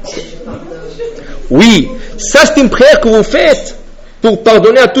 Oui, ça c'est une prière que vous faites pour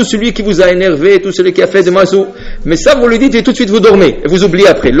pardonner à tout celui qui vous a énervé, tout celui qui a fait de mal. Mais ça vous le dites et tout de suite vous dormez, et vous oubliez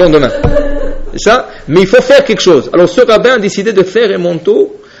après, le lendemain. C'est ça? Mais il faut faire quelque chose. Alors ce rabbin a décidé de faire un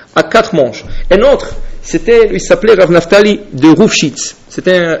manteau à 4 manches. Un autre, il s'appelait Rav Naftali de Roufshitz.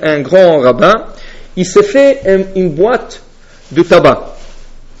 C'était un grand rabbin. Il s'est fait une boîte de tabac.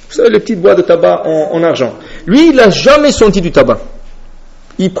 Vous savez, les petites boîtes de tabac en argent. Lui, il n'a jamais senti du tabac.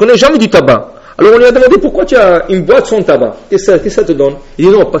 Il prenait jamais du tabac. Alors on lui a demandé pourquoi tu as une boîte sans tabac. Qu'est-ce que ça te donne? Il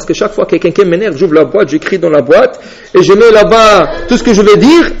dit non, parce que chaque fois que quelqu'un m'énerve, j'ouvre la boîte, j'écris dans la boîte, et je mets là-bas tout ce que je vais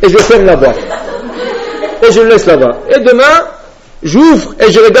dire, et je ferme la boîte. Et je le laisse là-bas. Et demain, j'ouvre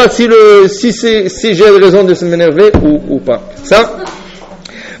et je regarde si j'ai raison de m'énerver ou pas. Ça,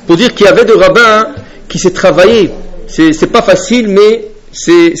 pour dire qu'il y avait des rabbins qui s'est travaillé. C'est pas facile, mais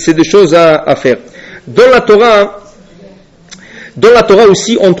c'est des choses à faire. Dans la Torah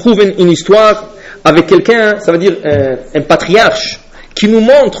aussi, on trouve une histoire avec quelqu'un, ça veut dire un patriarche, qui nous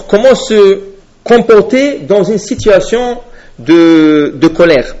montre comment se comporter dans une situation de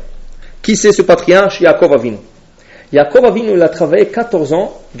colère. Qui c'est ce patriarche? Yaakov Avinu. Yaakov Avinu, il a travaillé 14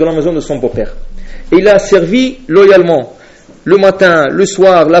 ans dans la maison de son beau-père. Et il a servi loyalement. Le matin, le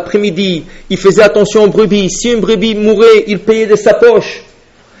soir, l'après-midi, il faisait attention aux brebis. Si une brebis mourait, il payait de sa poche.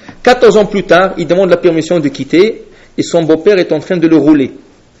 14 ans plus tard, il demande la permission de quitter et son beau-père est en train de le rouler.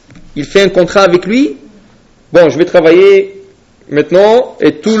 Il fait un contrat avec lui. Bon, je vais travailler maintenant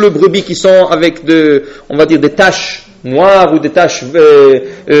et tous les brebis qui sont avec on va dire des taches noires ou des taches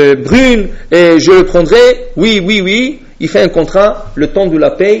brunes, et je le prendrai. Oui. Il fait un contrat, le temps de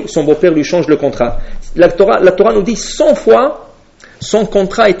la paye, son beau-père lui change le contrat. La Torah nous dit 100 fois son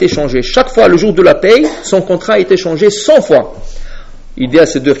contrat a été changé. Chaque fois, le jour de la paye, son contrat a été changé 100 fois. Il dit à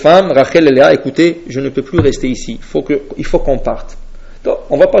ces 2 femmes, Rachel et Léa, écoutez, je ne peux plus rester ici, il faut qu'on parte. Donc,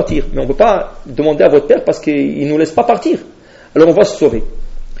 on va partir, mais on ne peut pas demander à votre père parce qu'il ne nous laisse pas partir. Alors on va se sauver.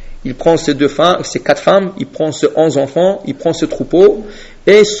 Il prend ces 4 femmes, il prend ces 11 enfants, il prend ce troupeau,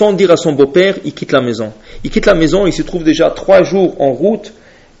 et sans dire à son beau-père, il quitte la maison. Il quitte la maison, il se trouve déjà 3 jours en route.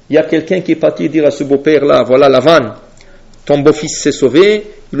 Il y a quelqu'un qui est parti dire à ce beau-père-là, voilà la vanne, ton beau-fils s'est sauvé,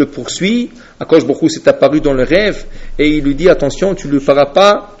 il le poursuit, Akadosh Baruch Hu s'est apparu dans le rêve, et il lui dit, attention, tu ne lui parleras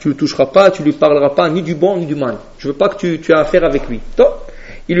pas, tu ne le toucheras pas, tu ne lui parleras pas ni du bon ni du mal. Je ne veux pas que tu aies affaire avec lui. Donc,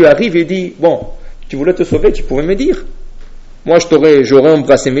 il lui arrive et dit, bon, tu voulais te sauver, tu pouvais me dire. Moi, j'aurais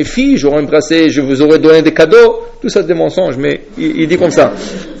embrassé mes filles, je vous aurais donné des cadeaux, tout ça c'est des mensonges, mais il dit comme ça.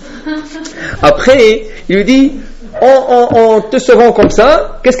 Après, il lui dit, en te sauvant comme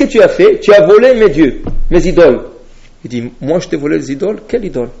ça, qu'est-ce que tu as fait? Tu as volé mes dieux, mes idoles. Il dit, moi je t'ai volé les idoles? Quelle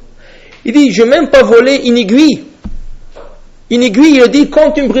idole? Il dit, je n'ai même pas volé une aiguille. Une aiguille, il dit,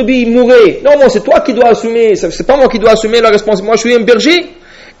 quand une brebis mourait, non, moi, c'est toi qui dois assumer, c'est pas moi qui dois assumer la responsabilité. Moi, je suis un berger,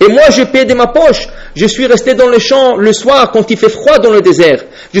 et moi, je paie de ma poche. Je suis resté dans les champs le soir quand il fait froid dans le désert.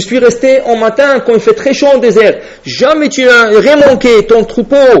 Je suis resté en matin quand il fait très chaud en désert. Jamais tu n'as rien manqué, ton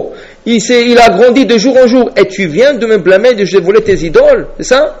troupeau, il a grandi de jour en jour, et tu viens de me blâmer de j'ai volé tes idoles, c'est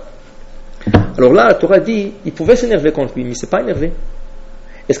ça? Alors là, la Torah dit, il pouvait s'énerver contre lui, mais il ne s'est pas énervé.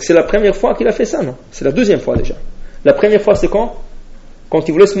 Est-ce que c'est la première fois qu'il a fait ça? Non, c'est la deuxième fois déjà. La première fois, c'est quand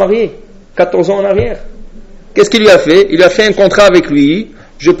il voulait se marier, 14 ans en arrière. Qu'est-ce qu'il lui a fait? Il a fait un contrat avec lui.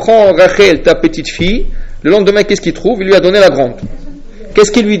 Je prends Rachel, ta petite fille. Le lendemain, qu'est-ce qu'il trouve? Il lui a donné la grande.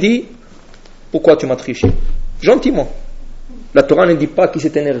 Qu'est-ce qu'il lui dit? Pourquoi tu m'as triché? Gentiment. La Torah ne dit pas qu'il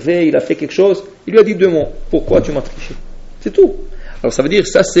s'est énervé, il a fait quelque chose. Il lui a dit 2 mots. Pourquoi tu m'as triché? C'est tout. Alors ça veut dire,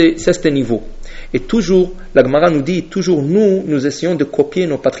 ça c'est un niveau. Et toujours, la Gemara nous dit, toujours nous essayons de copier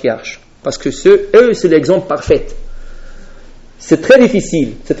nos patriarches. Parce que eux, c'est l'exemple parfait. C'est très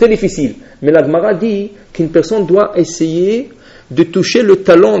difficile. Mais la Gemara dit qu'une personne doit essayer de toucher le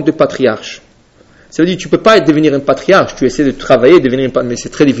talent de patriarche. Ça veut dire, tu ne peux pas devenir un patriarche, tu essaies de travailler, devenir un patriarche, mais c'est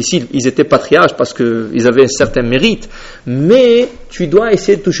très difficile. Ils étaient patriarches parce qu'ils avaient un certain mérite, mais tu dois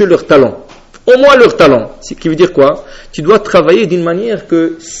essayer de toucher leur talent. Au moins leur talent. Ce qui veut dire quoi? Tu dois travailler d'une manière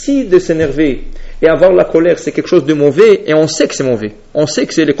que si de s'énerver et avoir la colère, c'est quelque chose de mauvais, et on sait que c'est mauvais. On sait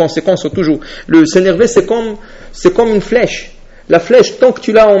que les conséquences sont toujours. S'énerver, c'est comme une flèche. La flèche, tant que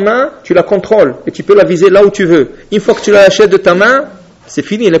tu l'as en main, tu la contrôles et tu peux la viser là où tu veux. Une fois que tu la achètes de ta main, c'est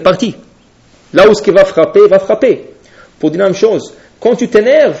fini, elle est partie. Là où ce qui va frapper. Pour dire la même chose, quand tu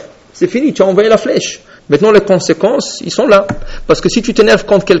t'énerves, c'est fini, tu as envoyé la flèche. Maintenant, les conséquences, ils sont là. Parce que si tu t'énerves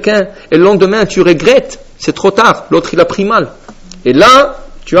contre quelqu'un et le lendemain tu regrettes, c'est trop tard. L'autre, il a pris mal. Et là,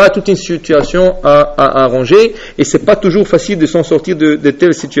 tu as toute une situation à arranger et c'est pas toujours facile de s'en sortir de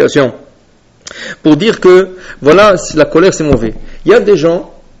telles situations. Pour dire que, voilà, la colère c'est mauvais. Il y a des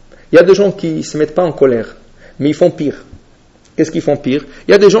gens qui se mettent pas en colère, mais ils font pire. Qu'est-ce qu'ils font pire?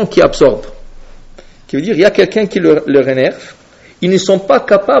 Il y a des gens qui absorbent. Qui veut dire, il y a quelqu'un qui leur énerve, ils ne sont pas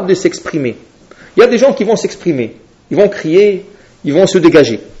capables de s'exprimer. Il y a des gens qui vont s'exprimer, ils vont crier, ils vont se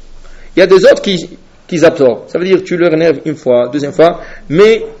dégager. Il y a des autres qui absorbent. Ça veut dire, tu leur énerves une fois, deuxième fois,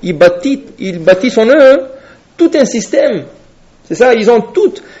 mais ils bâtissent en eux tout un système. C'est ça, ils ont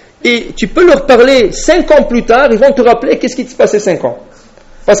tout. Et tu peux leur parler 5 ans plus tard, ils vont te rappeler qu'est-ce qui se passait 5 ans.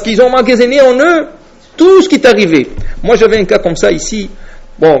 Parce qu'ils ont magasiné en eux tout ce qui est arrivé. Moi, j'avais un cas comme ça ici.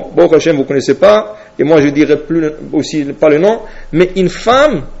 Bon, Hachem, vous ne connaissez pas, et moi, je ne dirai plus aussi pas le nom, mais une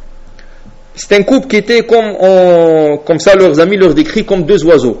femme, c'est un couple qui était comme ça, leurs amis leur décrit comme 2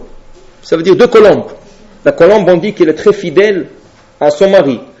 oiseaux. Ça veut dire 2 colombes. La colombe, on dit qu'elle est très fidèle à son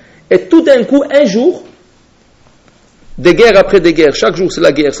mari. Et tout d'un coup, un jour, des guerres après des guerres, chaque jour c'est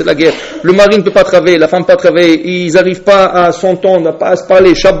la guerre. Le mari ne peut pas travailler, la femme ne peut pas travailler, ils n'arrivent pas à s'entendre, à se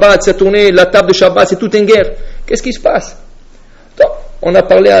parler. Shabbat, c'est tourné, la table de Shabbat, c'est toute une guerre. Qu'est-ce qui se passe? Donc, on a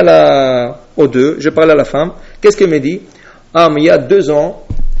parlé aux deux, j'ai parlé à la femme. Qu'est-ce qu'elle me dit? Ah, mais il y a 2 ans,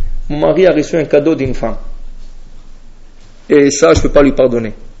 mon mari a reçu un cadeau d'une femme. Et ça, je ne peux pas lui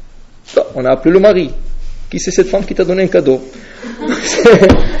pardonner. Donc, on a appelé le mari. Qui c'est cette femme qui t'a donné un cadeau?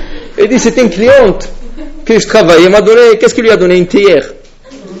 Elle dit, c'est une cliente que je travaille. Il m'a donné, qu'est-ce qu'il lui a donné? Une théière.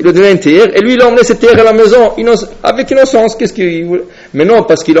 Il lui a donné une théière, et lui, il a emmené cette théière à la maison, avec innocence. Qu'est-ce qu'il voulait? Mais non,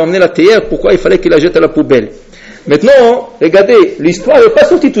 parce qu'il a emmené la théière, pourquoi il fallait qu'il la jette à la poubelle? Maintenant, regardez, l'histoire n'est pas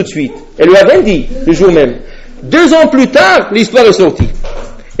sortie tout de suite. Elle lui a rien dit, le jour même. 2 ans plus tard, l'histoire est sortie.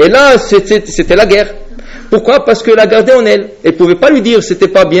 Et là, c'était la guerre. Pourquoi? Parce qu'elle la gardait en elle. Elle ne pouvait pas lui dire, c'était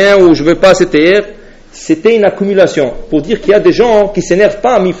pas bien, ou je veux pas cette théière. C'était une accumulation. Pour dire qu'il y a des gens qui s'énervent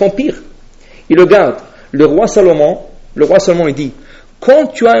pas, mais ils font pire. Ils le gardent. Le roi Salomon, il dit, quand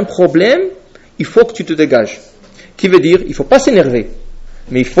tu as un problème, il faut que tu te dégages. Qui veut dire, il ne faut pas s'énerver,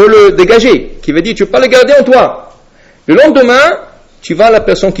 mais il faut le dégager. Qui veut dire, tu ne peux pas le garder en toi. Le lendemain, tu vas à la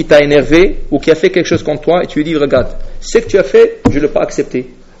personne qui t'a énervé, ou qui a fait quelque chose contre toi, et tu lui dis, regarde, ce que tu as fait, je ne l'ai pas accepté,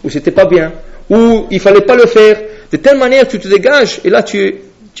 ou c'était pas bien, ou il ne fallait pas le faire. De telle manière, tu te dégages, et là, tu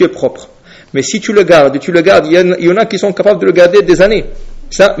es propre. Mais si tu le gardes, il y en a qui sont capables de le garder des années.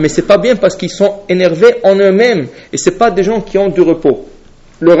 Ça, mais c'est pas bien parce qu'ils sont énervés en eux-mêmes et c'est pas des gens qui ont du repos.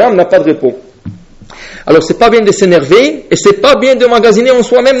 Leur âme n'a pas de repos. Alors c'est pas bien de s'énerver et c'est pas bien de magasiner en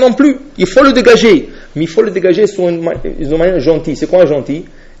soi-même non plus. Il faut le dégager, mais il faut le dégager sur une manière gentille. C'est quoi un gentil?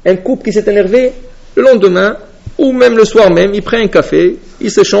 Un couple qui s'est énervé, le lendemain ou même le soir même, il prend un café,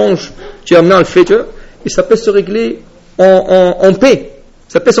 il s'échange, tu amènes le fait, et ça peut se régler en paix.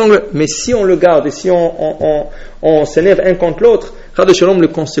 Ça peut s'enlever. Mais si on le garde et si on s'énerve un contre l'autre, les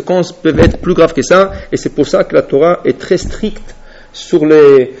conséquences peuvent être plus graves que ça. Et c'est pour ça que la Torah est très stricte sur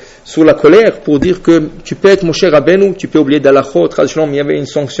la colère pour dire que tu peux être Moshe Rabbeinu, tu peux oublier d'Alachot, il y avait une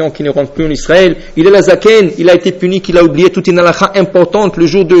sanction qui ne rentre plus en Israël, il est la Zaken, il a été puni, qu'il a oublié toute une halakha importante le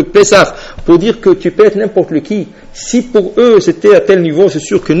jour de Pessah, pour dire que tu peux être n'importe qui. Si pour eux c'était à tel niveau, c'est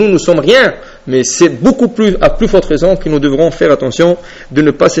sûr que nous sommes rien, mais c'est beaucoup plus, à plus forte raison que nous devrons faire attention de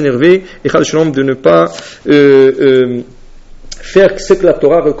ne pas s'énerver et de ne pas faire ce que la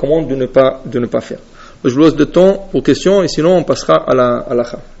Torah recommande de ne pas faire. Je vous laisse de temps pour questions et sinon on passera à la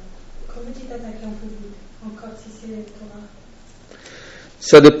halakha.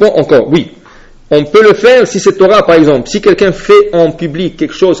 Ça dépend encore, oui. On peut le faire si c'est Torah, par exemple. Si quelqu'un fait en public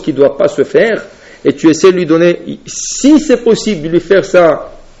quelque chose qui ne doit pas se faire, et tu essaies de lui donner, si c'est possible de lui faire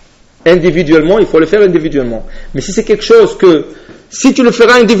ça individuellement, il faut le faire individuellement. Mais si c'est quelque chose que, si tu le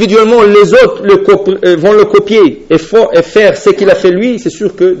feras individuellement, les autres vont le copier et faire ce qu'il a fait lui, c'est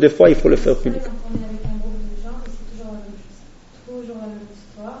sûr que des fois il faut le faire public.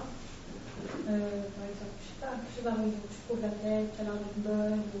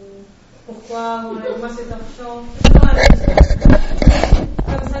 Pourquoi moi cet argent comme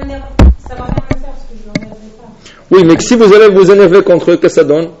ça va rien me faire parce que je l'enlèverai pas. Oui, mais si vous allez vous énerver contre eux, qu'est-ce que ça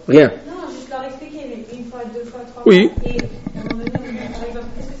donne? Rien. Non, juste leur expliquer, mais une fois, deux fois, trois oui. fois. Et à un moment donné, par exemple,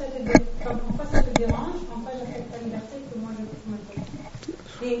 qu'est-ce que ça te dérange? Pourquoi ça te dérange? En quoi j'accepte ta liberté que moi je peux m'interroger?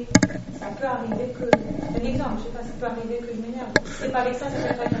 Et ça peut arriver que, un exemple, je sais pas, ça peut arriver que je m'énerve. Si c'est pas avec ça peut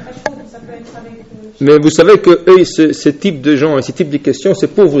être avec un cachot, ça peut être avec. Mais vous savez que eux, ce type de gens et ce type de questions, c'est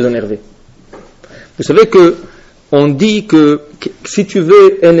pour vous énerver. Vous savez que on dit que si tu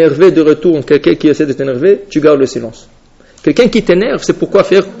veux énerver de retour quelqu'un qui essaie de t'énerver, tu gardes le silence. Quelqu'un qui t'énerve, c'est pourquoi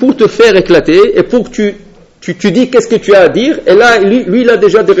faire? Pour te faire éclater et pour que tu dis qu'est-ce que tu as à dire, et là, lui il a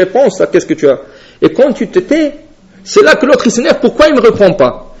déjà des réponses à qu'est-ce que tu as. Et quand tu te tais, c'est là que l'autre il s'énerve, pourquoi il ne me répond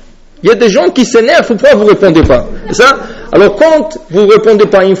pas? Il y a des gens qui s'énervent, pourquoi vous ne répondez pas? C'est ça? Alors quand vous ne répondez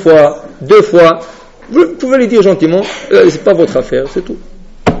pas une fois, deux fois, vous pouvez lui dire gentiment, c'est pas votre affaire, c'est tout.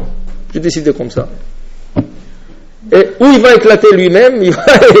 J'ai décidé comme ça. Et ou il va éclater lui-même,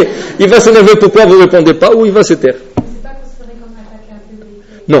 il va s'énerver pourquoi vous ne répondez pas, ou il va se taire. C'est pas considéré comme attaquer un public.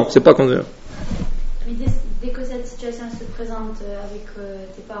 Non, c'est pas considéré. Mais dès que cette situation se présente avec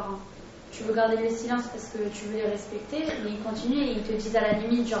tes parents, tu veux garder le silence parce que tu veux les respecter, mais ils continuent et ils te disent à la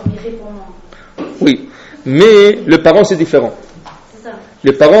limite, genre, mais réponds-moi. Oui, mais le parent c'est différent. C'est ça.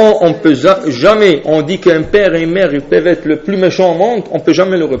 Les parents, on peut jamais, on dit qu'un père et une mère ils peuvent être le plus méchant au monde, on peut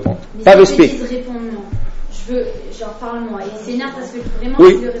jamais le répondre. Mais pas si respect. Ils te disent réponds-moi. Je veux, genre, parle-moi. Et il s'énerve parce que vraiment.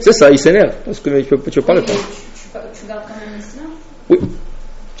 Oui, c'est ça, il s'énerve parce que tu peux pas oui, répondre. Tu gardes quand même le silence. Oui,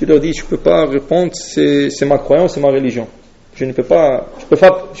 tu leur dis, je peux pas répondre, c'est ma croyance, c'est ma religion. Je peux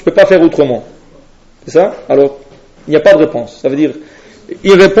pas faire autrement. C'est ça? Alors, il n'y a pas de réponse. Ça veut dire,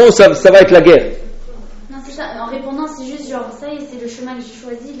 une réponse, ça va être la guerre. Non, c'est ça. En répondant, c'est juste genre, ça y est, c'est le chemin que j'ai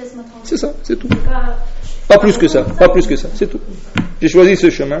choisi, laisse-moi tranquille. C'est ça, c'est tout. Pas plus que ça, pas plus que ça, c'est tout. J'ai choisi ce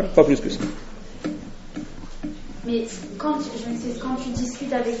chemin, pas plus que ça. Mais quand tu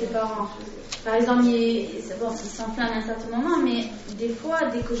discutes avec tes parents, par exemple, ils s'enflamment à un certain moment, mais des fois,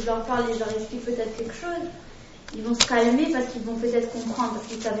 dès que je leur parle et je leur explique peut-être quelque chose, ils vont se calmer parce qu'ils vont peut-être comprendre, parce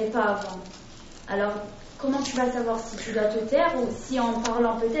qu'ils ne savaient pas avant. Alors, comment tu vas savoir si tu dois te taire ou si en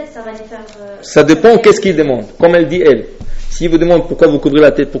parlant peut-être, ça va les faire... ça dépend qu'est-ce qu'ils demandent. Comme elle dit, elle. S'ils vous demandent pourquoi vous couvrez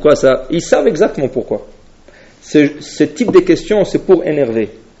la tête, pourquoi ça, ils savent exactement pourquoi. Ce type de questions, c'est pour énerver.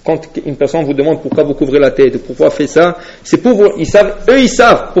 Quand une personne vous demande pourquoi vous couvrez la tête, pourquoi fait ça, c'est pour vous, ils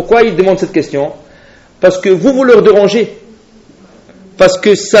savent pourquoi ils demandent cette question. Parce que vous leur dérangez. Parce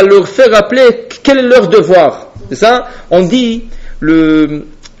que ça leur fait rappeler quel est leur devoir. C'est ça? On dit, le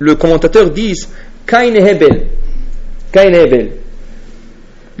commentateur dit, Caïn et Hebel. Caïn et Hebel.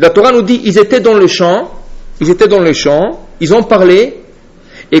 La Torah nous dit, ils étaient dans le champ, ils ont parlé,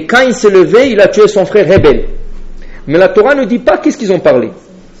 et Caïn s'est levé, il a tué son frère Hebel. Mais la Torah ne dit pas qu'est-ce qu'ils ont parlé.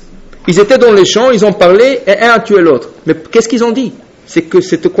 Ils étaient dans les champs, ils ont parlé, et un a tué l'autre. Mais qu'est-ce qu'ils ont dit?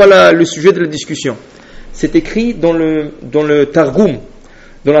 C'était quoi le sujet de la discussion? C'est écrit dans le Targum,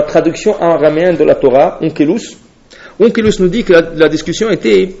 dans la traduction en araméen de la Torah, Onkelos. Onkelos nous dit que la discussion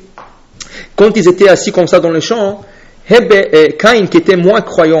était, quand ils étaient assis comme ça dans les champs, Caïn, qui était moins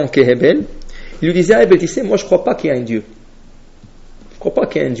croyant que Hebel, il lui disait à Hebel, tu sais, moi je ne crois pas qu'il y a un Dieu. Je ne crois pas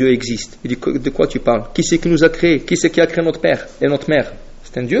qu'un Dieu existe. Il dit, de quoi tu parles? Qui c'est qui nous a créés? Qui c'est qui a créé notre père et notre mère?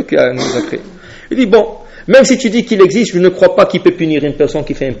 C'est un Dieu qui nous a créés. Il dit, bon, même si tu dis qu'il existe, je ne crois pas qu'il peut punir une personne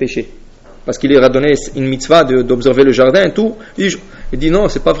qui fait un péché. Parce qu'il leur a donné une mitzvah d'observer le jardin et tout. Il dit, non,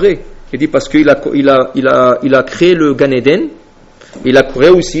 c'est pas vrai. Il dit, parce qu'il a créé le Gan Eden, il a créé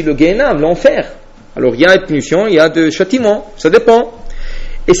aussi le Gehenam, l'enfer. Alors il y a une punition, il y a de châtiment, ça dépend.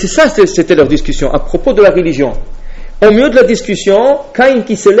 Et c'est ça, c'était leur discussion à propos de la religion. Au milieu de la discussion, Caïn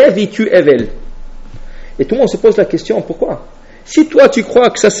qui se lève, il tue Evel. Et tout le monde se pose la question, pourquoi? Si toi tu crois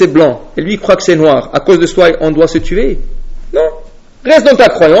que ça c'est blanc, et lui croit que c'est noir, à cause de soi on doit se tuer? Non. Reste dans ta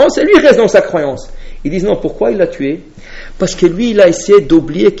croyance, et lui reste dans sa croyance. Ils disent non, pourquoi il l'a tué? Parce que lui, il a essayé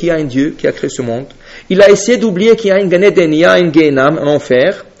d'oublier qu'il y a un Dieu qui a créé ce monde. Il a essayé d'oublier qu'il y a une Gan Eden, il y a une Gehenam, un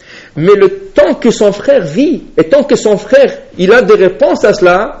enfer. Mais le temps que son frère vit, et tant que son frère, il a des réponses à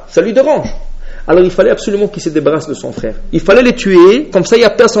cela, ça lui dérange. Alors il fallait absolument qu'il se débarrasse de son frère. Il fallait le tuer, comme ça il n'y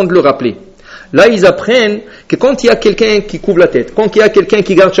a personne de le rappeler. Là, ils apprennent que quand il y a quelqu'un qui couvre la tête, quand il y a quelqu'un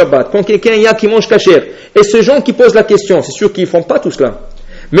qui garde Shabbat, quand quelqu'un il y a qui mange kasher, et ces gens qui posent la question, c'est sûr qu'ils ne font pas tout cela.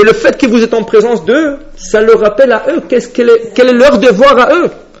 Mais le fait que vous êtes en présence d'eux, ça leur rappelle à eux quel est leur devoir à eux.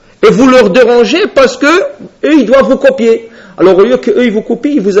 Et vous leur dérangez parce que eux, ils doivent vous copier. Alors au lieu qu'eux, ils vous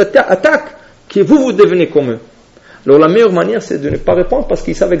copient, ils vous attaquent, que vous devenez comme eux. Alors la meilleure manière, c'est de ne pas répondre parce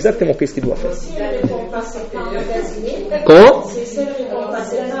qu'ils savent exactement qu'est-ce qu'ils doivent faire. Comment?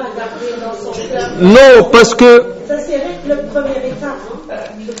 Non, parce que... Ça serait le premier état,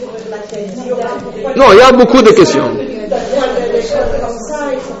 de couvrir la tête. Non, il y a beaucoup de questions.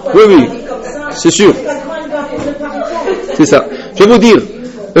 Oui, oui, c'est sûr. C'est ça. Je vais vous dire,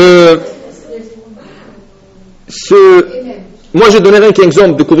 moi je donnerai un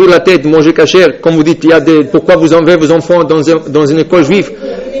exemple de couvrir la tête, manger kasher, comme vous dites, il y a pourquoi vous enlevez vos enfants dans une école juive.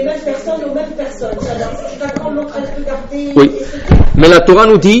 Les mêmes personnes aux mêmes personnes. Oui. Mais la Torah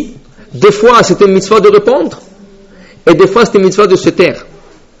nous dit, des fois c'était une mitzvah de répondre, et des fois c'était une mitzvah de se taire.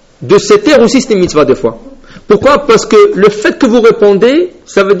 De se taire aussi c'était une mitzvah des fois. Pourquoi? Parce que le fait que vous répondez,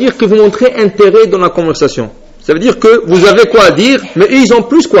 ça veut dire que vous montrez intérêt dans la conversation. Ça veut dire que vous avez quoi à dire, mais eux ils ont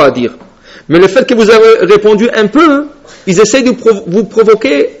plus quoi à dire. Mais le fait que vous avez répondu un peu, ils essaient de vous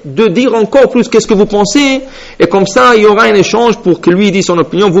provoquer de dire encore plus qu'est-ce que vous pensez, et comme ça il y aura un échange pour que lui dise son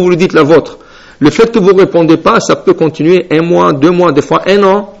opinion, vous lui dites la vôtre. Le fait que vous ne répondez pas, ça peut continuer 1 mois, 2 mois, des fois 1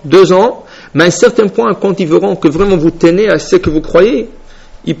 an, 2 ans, mais à un certain point, quand ils verront que vraiment vous tenez à ce que vous croyez,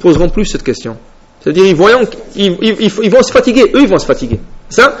 ils poseront plus cette question. C'est-à-dire, ils vont se fatiguer, eux ils vont se fatiguer.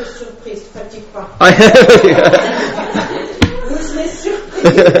 Ça? Surprise, fatigue pas. Vous serez surpris.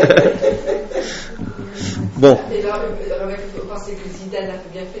 Bon. Et là, vous pensez que Zidane a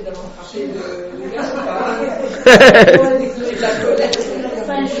bien fait d'avoir frappé le gars ou pas?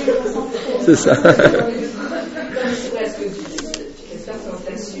 C'est ça.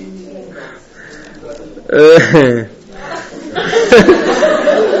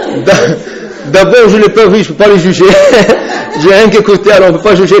 D'abord, je ne l'ai pas vu, je ne peux pas le juger. J'ai rien qu'écouté, alors on ne peut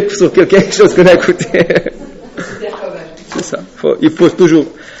pas juger sur quelque chose qu'on a écouté. C'est ça. Il pose toujours.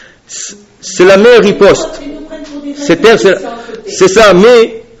 C'est la meilleure riposte. C'est ça,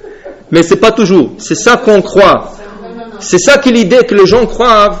 mais c'est pas toujours. C'est ça qu'on croit. C'est ça qui est l'idée que les gens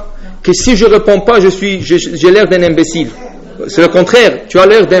croient que si je réponds pas, j'ai l'air d'un imbécile. C'est le contraire. Tu as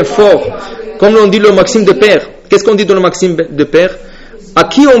l'air d'un fort. Comme l'on dit le maxime de père. Qu'est-ce qu'on dit dans le maxime de père? À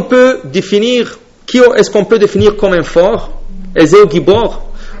qui on peut définir, est-ce qu'on peut définir comme un fort? Ezeu Gibor,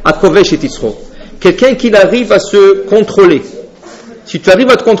 Akovesh et Titzro. Quelqu'un qui arrive à se contrôler. Si tu arrives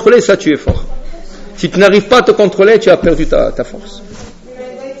à te contrôler, ça tu es fort. Si tu n'arrives pas à te contrôler, tu as perdu ta force.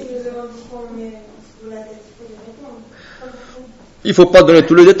 Il ne faut pas donner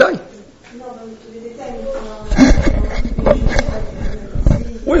tous les détails.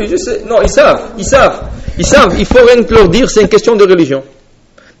 Oui, je sais. Non, ils savent. Il faut rien leur dire, c'est une question de religion.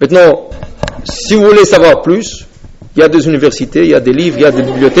 Maintenant, si vous voulez savoir plus, il y a des universités, il y a des livres, il y a des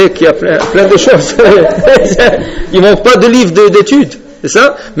bibliothèques, il y a plein de choses. Il ne manque pas de livres d'études, c'est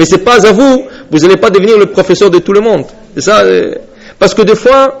ça? Mais c'est pas à vous n'allez pas devenir le professeur de tout le monde. C'est ça? Parce que des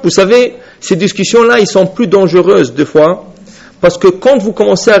fois, vous savez, ces discussions-là, ils sont plus dangereuses des fois. Parce que quand vous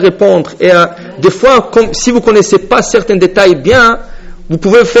commencez à répondre, des fois, si vous ne connaissez pas certains détails bien, vous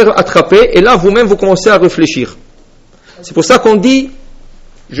pouvez le faire attraper, et là, vous-même, vous commencez à réfléchir. C'est pour ça qu'on dit,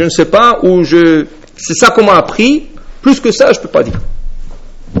 je ne sais pas, c'est ça qu'on m'a appris, plus que ça, je ne peux pas dire.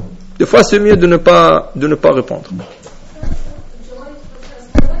 Des fois, c'est mieux de ne pas répondre.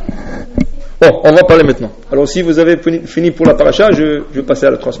 Bon, on va parler maintenant. Alors, si vous avez fini pour la paracha, je vais passer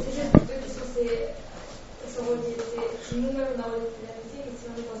à la 3.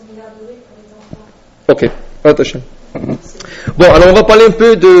 Ok, attention. Bon, alors on va parler un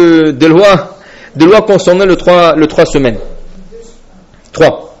peu de lois concernant le 3 semaines.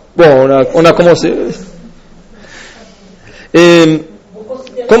 3. Bon, on a commencé. Et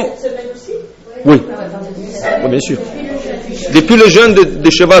comme oui, bien sûr. Depuis le jeûne de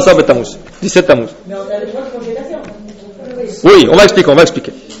Sheva Asar Tammuz, 17 Tammuz. Mais on a le droit de congélation. Oui, on va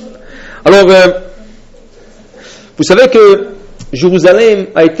expliquer. Alors, vous savez que Jérusalem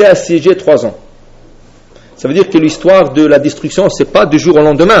a été assiégée 3 ans. Ça veut dire que l'histoire de la destruction, c'est pas du jour au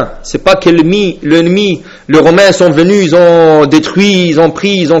lendemain. C'est pas que l'ennemi, les Romains sont venus, ils ont détruit, ils ont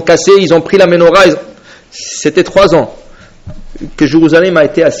pris, ils ont cassé, ils ont pris la menorah. C'était 3 ans que Jérusalem a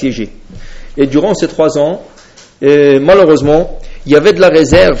été assiégée. Et durant ces 3 ans, malheureusement, il y avait de la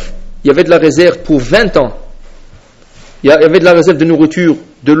réserve. Il y avait de la réserve pour 20 ans. Il y avait de la réserve de nourriture,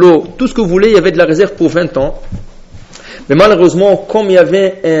 de l'eau, tout ce que vous voulez, il y avait de la réserve pour 20 ans. Mais malheureusement, comme il y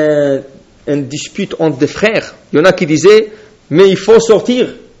avait une dispute entre des frères, il y en a qui disaient, mais il faut sortir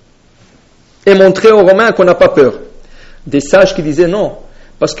et montrer aux Romains qu'on n'a pas peur. Des sages qui disaient non,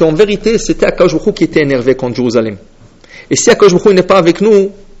 parce qu'en vérité, c'était Akadosh Baruch Hu qui était énervé contre Jérusalem. Et si Akadosh Baruch Hu n'est pas avec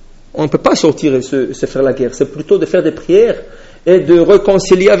nous, on ne peut pas sortir et se faire la guerre. C'est plutôt de faire des prières et de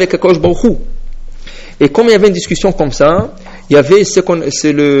réconcilier avec Akadosh Baruch Hu. Et comme il y avait une discussion comme ça, il y avait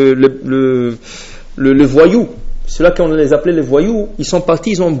c'est le voyou. Ceux-là qu'on les appelait les voyous, ils sont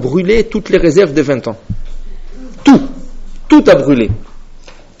partis, ils ont brûlé toutes les réserves de 20 ans. Tout a brûlé.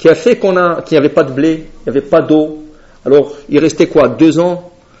 Qui a fait qu'il n'y avait pas de blé, il n'y avait pas d'eau. Alors, il restait 2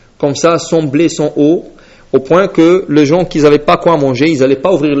 ans, comme ça, sans blé, sans eau, au point que les gens qui n'avaient pas quoi manger, ils n'allaient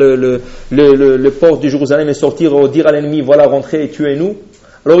pas ouvrir le port de Jérusalem et sortir, dire à l'ennemi, voilà, rentrez et tuez-nous.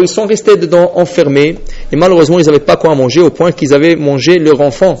 Alors ils sont restés dedans, enfermés, et malheureusement ils n'avaient pas quoi manger, au point qu'ils avaient mangé leur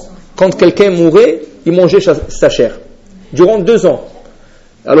enfant. Quand quelqu'un mourait, ils mangeaient sa chair. Durant 2 ans.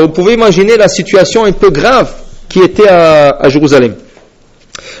 Alors vous pouvez imaginer la situation un peu grave qui était à Jérusalem.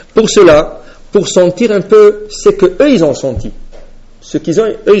 Pour cela, pour sentir un peu ce que eux ils ont senti.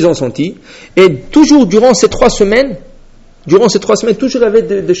 Ils ont senti. Et toujours durant ces 3 semaines, toujours il y avait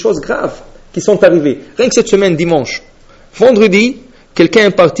des choses graves qui sont arrivées. Rien que cette semaine, dimanche. Vendredi, quelqu'un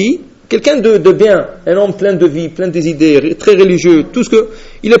est parti, quelqu'un de bien, un homme plein de vie, plein des idées, très religieux, tout ce que...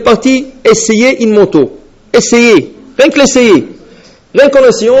 Il est parti essayer une moto. Essayer. Rien que l'essayer. Rien qu'en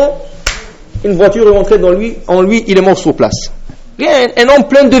essayant, une voiture est rentrée en lui, il est mort sur place. Rien, un homme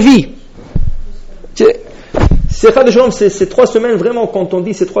plein de vie. C'est pas des gens, c'est 3 semaines, vraiment, quand on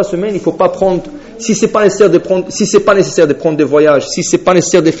dit ces 3 semaines, il ne faut pas prendre, si c'est pas nécessaire de prendre des voyages, si c'est pas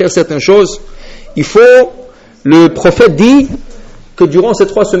nécessaire de faire certaines choses, le prophète dit que durant ces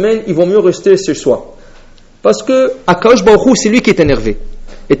 3 semaines, il vaut mieux rester chez soi. Parce que Akadosh Baruch Hu, c'est lui qui est énervé.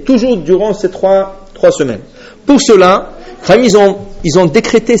 Et toujours durant ces 3 semaines. Pour cela, ils ont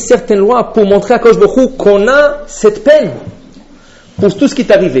décrété certaines lois pour montrer à Akadosh Baruch Hu qu'on a cette peine pour tout ce qui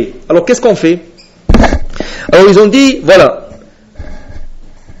est arrivé. Alors qu'est-ce qu'on fait? Alors ils ont dit, voilà,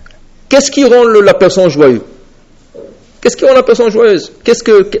 qu'est-ce qui rend la personne joyeuse? Qu'est-ce qui rend la personne joyeuse?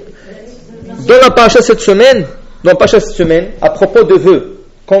 Dans la paracha cette semaine, à propos de vœux,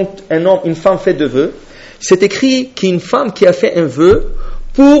 quand une femme fait de vœux, c'est écrit qu'une femme qui a fait un vœu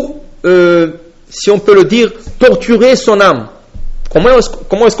pour, si on peut le dire, torturer son âme. Comment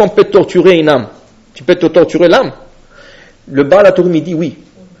est-ce qu'on peut torturer une âme? Tu peux te torturer l'âme? Le Baal HaTurim dit oui,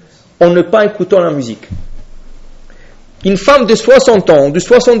 en ne pas écoutant la musique. Une femme de 60 ans, de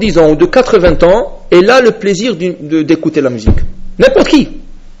 70 ans ou de 80 ans, elle a le plaisir d'écouter la musique. N'importe qui.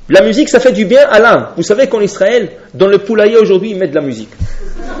 La musique, ça fait du bien à l'âme. Vous savez qu'en Israël, dans le poulailler aujourd'hui, ils mettent de la musique.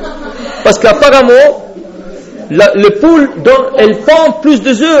 Parce qu'apparemment, le poule, elle pond plus de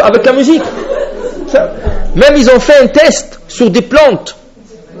œufs avec la musique. Même ils ont fait un test sur des plantes.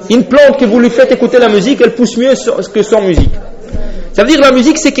 Une plante que vous lui faites écouter la musique, elle pousse mieux que sans musique. Ça veut dire que la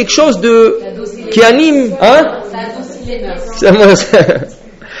musique, c'est quelque chose qui anime. Hein?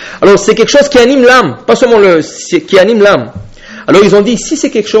 Alors c'est quelque chose qui anime l'âme, pas seulement qui anime l'âme. Alors ils ont dit, si c'est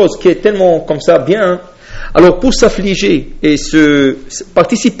quelque chose qui est tellement comme ça bien, alors pour s'affliger et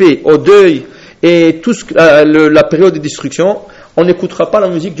participer au deuil et la période de destruction, on n'écoutera pas la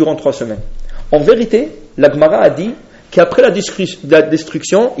musique durant 3 semaines. En vérité, la Gemara a dit qu'après la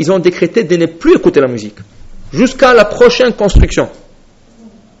destruction, ils ont décrété de ne plus écouter la musique jusqu'à la prochaine construction.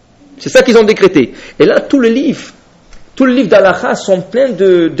 C'est ça qu'ils ont décrété. Et là, tous les livres d'Halakha sont pleins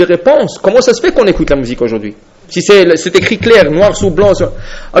de réponses. Comment ça se fait qu'on écoute la musique aujourd'hui? Si c'est écrit clair, noir sur blanc.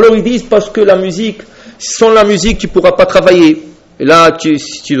 Alors ils disent parce que la musique, sans la musique, tu ne pourras pas travailler. Et là,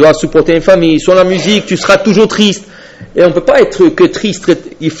 tu dois supporter une famille. Sans la musique, tu seras toujours triste. Et on ne peut pas être que triste.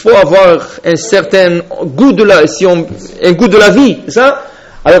 Il faut avoir un certain goût de la vie. Ça.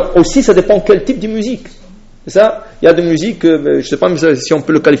 Alors aussi, ça dépend quel type de musique. Ça, il y a des musiques, je ne sais pas si on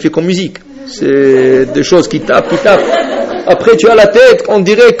peut le qualifier comme musique. C'est des choses qui tapent. Après, tu as la tête, on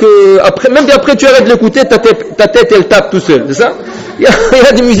dirait que même après tu arrêtes de l'écouter, ta tête elle tape tout seul. C'est ça? Il y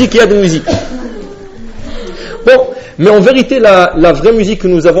a des musiques. Bon, mais en vérité, la vraie musique que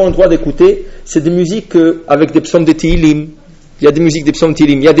nous avons le droit d'écouter, c'est des musiques avec des psaumes de Tehillim. Il y a des musiques des psaumes de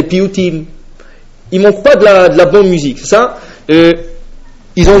Tehillim, il y a des piyutim. Il ne manque pas de la bonne musique. C'est ça?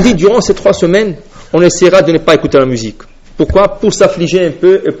 Ils ont dit durant ces 3 semaines, on essaiera de ne pas écouter la musique. Pourquoi? Pour s'affliger un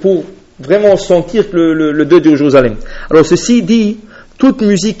peu et pour vraiment sentir le deuil de Jérusalem. Alors ceci dit, toute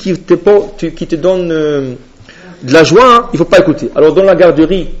musique qui te donne de la joie, il ne faut pas écouter. Alors dans la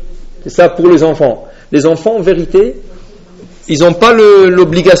garderie, c'est ça pour les enfants. Les enfants, en vérité, ils n'ont pas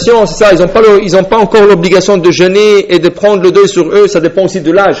l'obligation, c'est ça, ils n'ont pas encore l'obligation de jeûner et de prendre le deuil sur eux, ça dépend aussi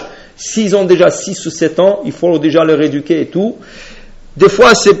de l'âge. S'ils ont déjà 6 ou 7 ans, il faut déjà leur éduquer et tout. Des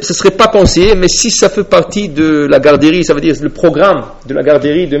fois, ce ne serait pas conseillé, mais si ça fait partie de la garderie, ça veut dire le programme de la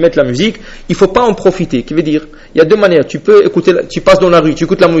garderie de mettre la musique, il ne faut pas en profiter. Qui veut dire, il y a deux manières. Tu peux écouter, tu passes dans la rue, tu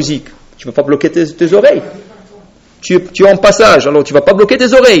écoutes la musique, tu ne peux pas bloquer tes oreilles. Tu es en passage, alors tu ne vas pas bloquer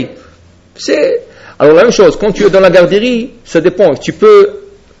tes oreilles. Alors la même chose, quand tu es dans la garderie, ça dépend. Tu peux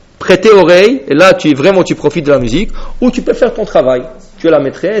prêter oreille, et là tu profites de la musique, ou tu peux faire ton travail. Tu es la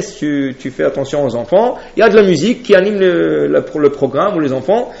maîtresse, tu fais attention aux enfants, il y a de la musique qui anime le programme ou les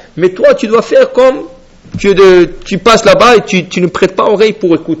enfants, mais toi tu dois faire comme tu passes là-bas et tu ne prêtes pas oreille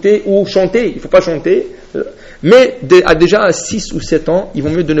pour écouter ou chanter, il ne faut pas chanter, mais déjà à 6 ou 7 ans, il vaut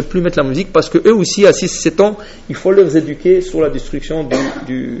mieux de ne plus mettre la musique parce que eux aussi à 6 ou 7 ans, il faut leur éduquer sur la destruction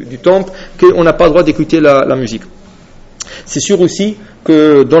du temple, qu'on n'a pas le droit d'écouter la musique. C'est sûr aussi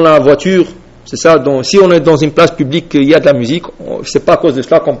que dans la voiture, c'est ça, donc si on est dans une place publique, il y a de la musique, c'est pas à cause de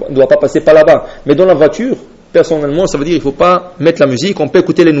cela qu'on ne doit pas passer par là-bas. Mais dans la voiture, personnellement, ça veut dire qu'il ne faut pas mettre la musique, on peut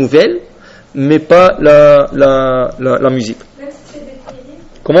écouter les nouvelles, mais pas la musique. Même si c'est des prières.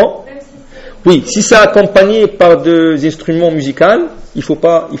 Comment? Oui, si c'est accompagné par des instruments musicaux, il faut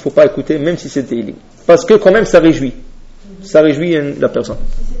pas écouter, même si c'est daily. Parce que quand même, ça réjouit la personne.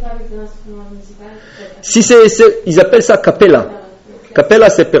 Si c'est pas avec un instrument musical, ils appellent ça capella. Capella,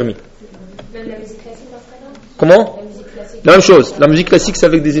 c'est permis. même la musique classique dans ce cas-là. Comment? La musique classique. La même chose. La musique classique, c'est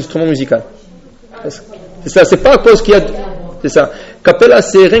avec des instruments musicaux. C'est ça. C'est pas à cause qu'il y a. C'est ça. Capella,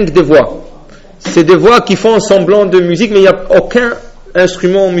 c'est rien que des voix. C'est des voix qui font semblant de musique, mais il n'y a aucun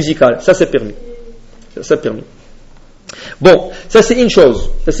instrument musical. Ça, c'est permis. Bon, ça c'est une chose.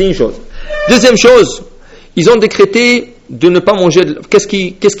 Deuxième chose, ils ont décrété de ne pas manger. Qu'est-ce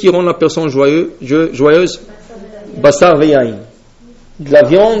qui rend la personne joyeuse? Bassar veyain. De la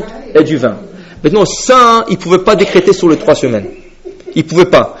viande et du vin. Maintenant, ça, ils ne pouvaient pas décréter sur les 3 semaines. Ils ne pouvaient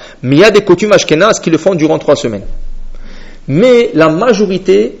pas. Mais il y a des coutumes ashkénazes qui le font durant 3 semaines. Mais la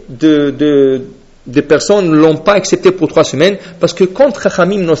majorité des personnes ne l'ont pas accepté pour 3 semaines parce que quand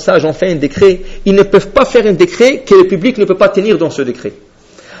Chachamim, nos sages, ont fait un décret, ils ne peuvent pas faire un décret que le public ne peut pas tenir dans ce décret.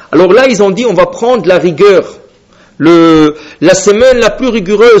 Alors là, ils ont dit, on va prendre la rigueur. La semaine la plus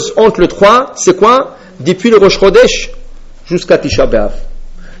rigoureuse entre le 3, c'est quoi? Depuis le Rosh Chodesh jusqu'à Tisha B'Av.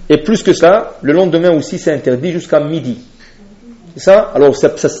 Et plus que ça, le lendemain aussi c'est interdit jusqu'à midi. C'est ça? Alors ça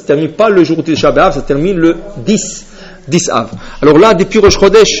ne se termine pas le jour de Tisha B'Av, ça termine le 10 Av. Alors là, depuis Rosh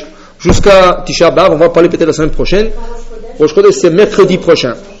Chodesh jusqu'à Tisha B'Av, on va parler peut-être la semaine prochaine. Rosh Chodesh c'est mercredi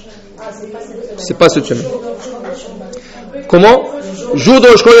prochain. C'est pas cette semaine. Comment? Jour de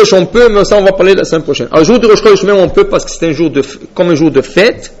Rosh Chodesh on peut, mais ça on va parler la semaine prochaine. Alors jour de Rosh Chodesh même on peut parce que c'est comme un jour de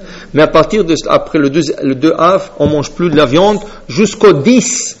fête. Mais à partir après le 2 Av, on mange plus de la viande jusqu'au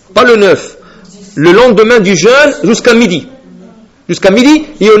 10, pas le 9. Le lendemain du jeûne jusqu'à midi. Jusqu'à midi,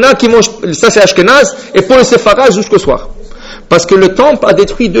 il y en a qui mangent, ça c'est Ashkenaz, et pour le Séfarad jusqu'au soir. Parce que le temple a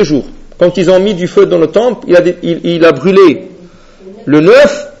détruit 2 jours. Quand ils ont mis du feu dans le temple, il a brûlé le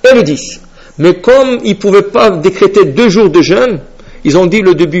 9 et le 10. Mais comme ils ne pouvaient pas décréter 2 jours de jeûne, ils ont dit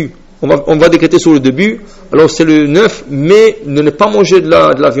le début. On va décréter sur le début, alors c'est le 9, mais de ne pas manger de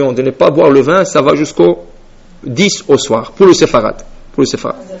la viande, de ne pas boire le vin, ça va jusqu'au 10 au soir, pour le Séfarad.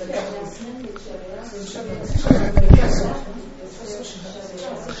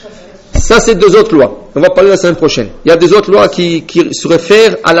 Ça, c'est 2 autres lois. On va parler la semaine prochaine. Il y a des autres lois qui se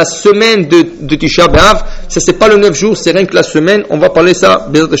réfèrent à la semaine de Tisha B'Av. Ça, c'est pas le 9 jours, c'est rien que la semaine. On va parler ça,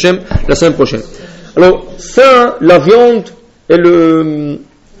 Bezrat Hashem, la semaine prochaine. Alors, ça, la viande et le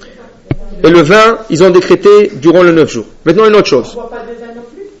vin, ils ont décrété durant le 9 jours. Maintenant, une autre chose. On ne boit pas de vin non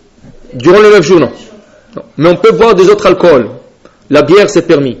plus? Durant le 9 jours, non. Mais on peut boire des autres alcools. La bière, c'est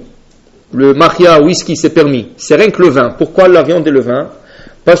permis. Le mahia, whisky, c'est permis. C'est rien que le vin. Pourquoi la viande et le vin?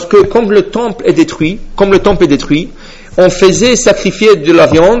 Parce que comme le temple est détruit, on faisait sacrifier de la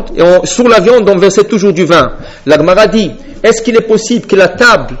viande, et sur la viande, on versait toujours du vin. La Gemara dit, est-ce qu'il est possible que la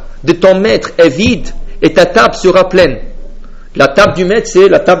table de ton maître est vide et ta table sera pleine? La table du maître, c'est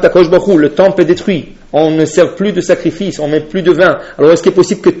la table d'Akadosh Baruch Hu. Le temple est détruit. On ne sert plus de sacrifice, on ne met plus de vin. Alors est-ce qu'il est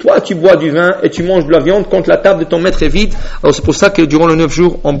possible que toi tu bois du vin et tu manges de la viande quand la table de ton maître est vide? Alors c'est pour ça que durant les 9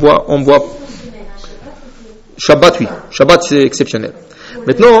 jours, on boit. Shabbat, oui. Shabbat, c'est exceptionnel.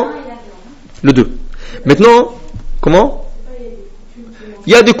 Maintenant, le 2. Maintenant, comment?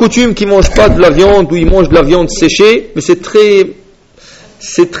 Il y a des coutumes qui ne mangent pas de la viande ou ils mangent de la viande séchée, mais c'est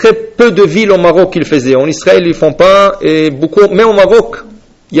très peu de villes au Maroc qu'ils faisaient. En Israël, ils ne font pas, et beaucoup, même au Maroc,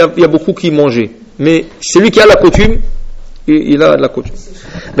 il y a beaucoup qui mangeaient. Mais celui qui a la coutume, il a la coutume.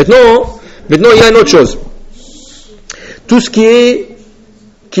 Maintenant, il y a une autre chose. Tout ce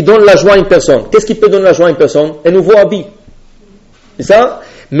qui donne la joie à une personne. Qu'est-ce qui peut donner la joie à une personne? Un nouveau habit. C'est ça?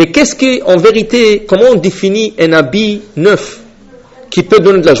 Mais en vérité, comment on définit un habit neuf qui peut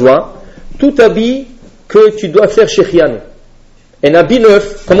donner de la joie? Tout habit que tu dois faire Shechianu. Un habit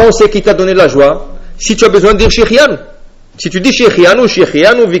neuf, comment on sait qu'il t'a donné de la joie? Si tu as besoin de dire Shechianu. Si tu dis Shechianu,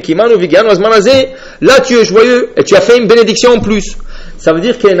 Vikimanu, Vigianu, Azmanazé, là tu es joyeux et tu as fait une bénédiction en plus. Ça veut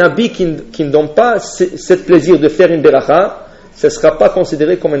dire qu'un habit qui ne donne pas ce plaisir de faire une beracha, ce ne sera pas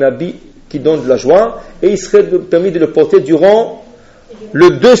considéré comme un habit qui donne de la joie, et il serait permis de le porter durant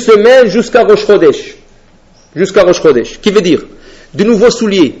les 2 semaines jusqu'à Rosh Chodesh. Qui veut dire de nouveaux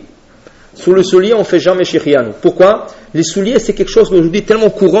souliers. Sur le soulier, on ne fait jamais Shechianu. Pourquoi? Les souliers, c'est quelque chose aujourd'hui tellement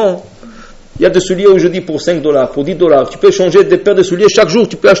courant. Il y a des souliers aujourd'hui pour $5, pour $10. Tu peux changer des paires de souliers chaque jour.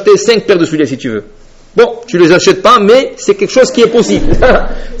 Tu peux acheter 5 paires de souliers si tu veux. Bon, tu ne les achètes pas, mais c'est quelque chose qui est possible.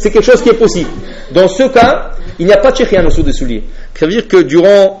 C'est quelque chose qui est possible. Dans ce cas, il n'y a pas de Shechianu sur des souliers. Ça veut dire que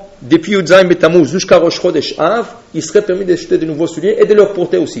depuis Yudzaïm Betamuz jusqu'à Rosh Chodesh Av, il serait permis d'acheter de nouveaux souliers et de leur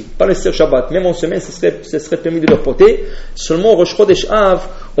porter aussi. Pas nécessaire Shabbat. Même en semaine, ce serait permis de leur porter. Seulement Rosh Chodesh Av,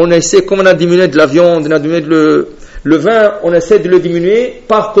 on a essayé, comme on a diminué de la viande, on a diminué le vin, on essaie de le diminuer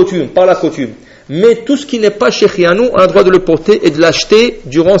par la coutume. Mais tout ce qui n'est pas Shechianu, on a le droit de le porter et de l'acheter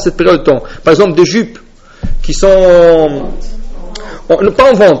durant cette période de temps. Par exemple, des jupes qui sont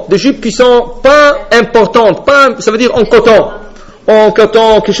pas en vente, des jupes qui sont pas importantes, ça veut dire en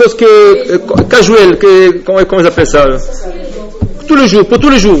coton, quelque chose casual, comment ils appellent ça? Pour tous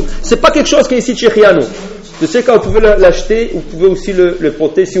les jours. C'est pas quelque chose qui est ici Shechianu. De ce cas, vous pouvez l'acheter, vous pouvez aussi le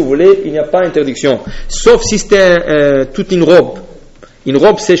porter si vous voulez, il n'y a pas d'interdiction. Sauf si c'est toute une robe. Une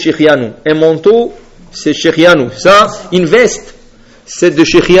robe, c'est Shechianu. Un manteau, c'est Shechianu. Ça, une veste, c'est de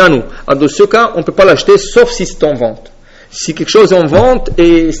Shechianu. Dans ce cas, on ne peut pas l'acheter, sauf si c'est en vente. Si quelque chose est en vente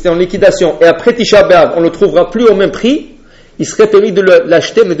et c'est en liquidation, et après Tisha B'Av, on ne le trouvera plus au même prix, il serait permis de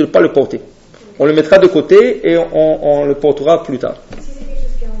l'acheter, mais de ne pas le porter. On le mettra de côté et on le portera plus tard.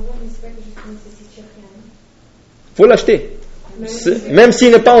 Il faut l'acheter. Même s'il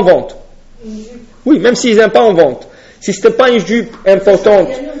n'est pas en vente. Oui, même s'il n'est pas en vente. Si ce n'est pas une jupe importante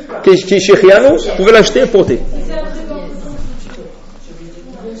qui est Shechianu, vous pouvez l'acheter et porter.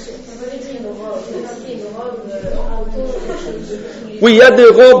 Oui, il y a des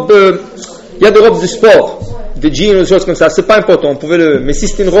robes de sport, des jeans, des choses comme ça. C'est pas important. Mais si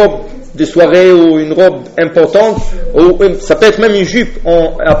c'est une robe de soirée ou une robe importante, ça peut être même une jupe.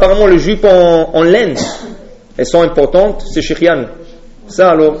 Apparemment, les jupes en laine, elles sont importantes. C'est Shechianu.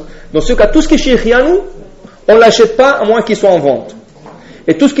 Ça alors. Dans ce cas, tout ce qui est Shechianu, on ne l'achète pas à moins qu'il soit en vente.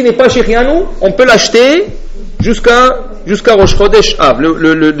 Et tout ce qui n'est pas Shechianu, on peut l'acheter jusqu'à Rosh Chodesh Av,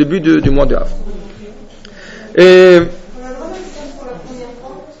 le début du mois de Av.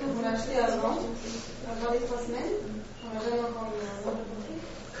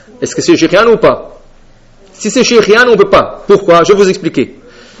 Est-ce que c'est Shechianu ou pas? Si c'est Shechianu, on ne peut pas. Pourquoi? Je vais vous expliquer.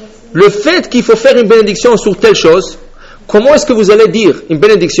 Le fait qu'il faut faire une bénédiction sur telle chose, comment est-ce que vous allez dire une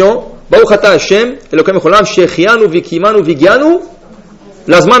bénédiction? Baruch Ata Hashem, Elokem Cholam, Shechianu, Vikimanu, Vigianu,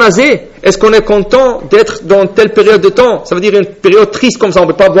 Lazman Azé. Est-ce qu'on est content d'être dans telle période de temps? Ça veut dire une période triste comme ça. On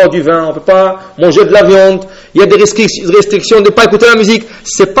ne peut pas boire du vin, on ne peut pas manger de la viande. Il y a des restrictions de ne pas écouter la musique.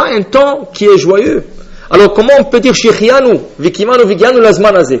 C'est pas un temps qui est joyeux. Alors comment on peut dire Shechianu, Vikimanu, Vigianu,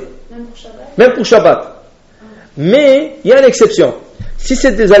 Lazman Azé? Même pour Shabbat. Mais il y a une exception. Si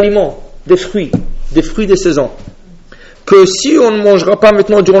c'est des aliments, des fruits de saison, que si on ne mangera pas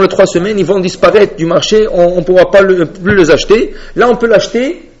maintenant durant les 3 semaines, ils vont disparaître du marché, on ne pourra pas plus les acheter. Là, on peut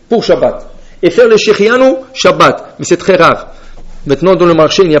l'acheter pour Shabbat. Et faire le Shechianu, Shabbat. Mais c'est très rare. Maintenant, dans le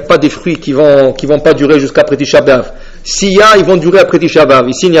marché, il n'y a pas des fruits qui vont pas durer jusqu'après Tisha B'Av. S'il y a, ils vont durer après Tisha B'Av.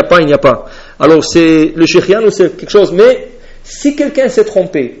 Ici, il n'y a pas. Alors, le Shechianu, c'est quelque chose. Mais, si quelqu'un s'est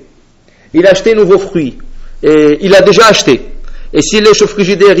trompé, il a acheté un nouveau fruit, et il a déjà acheté, et si le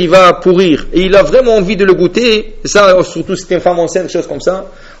frigidaire il va pourrir, et il a vraiment envie de le goûter, ça, surtout si c'est une femme enceinte, quelque chose comme ça,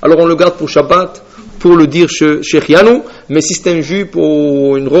 alors on le garde pour Shabbat, pour le dire Shechianu. Mais si c'est un jupe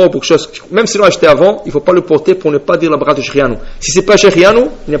ou une robe ou quelque chose, même si l'on l'a acheté avant, il ne faut pas le porter pour ne pas dire la bracha de Shechianu. Si c'est pas Shechianu,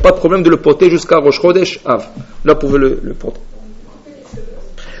 il n'y a pas de problème de le porter jusqu'à Rosh Chodesh Av. Là, vous pouvez le porter.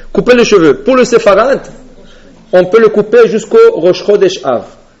 Couper les cheveux. Pour le Séfarad, on peut le couper jusqu'au Rosh Chodesh Av.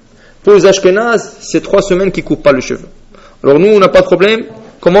 Pour les Ashkenaz, c'est 3 semaines qui ne coupent pas les cheveux. Alors nous, on n'a pas de problème.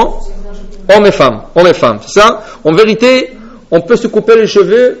 Comment? Hommes et femmes. C'est ça? En vérité, on peut se couper les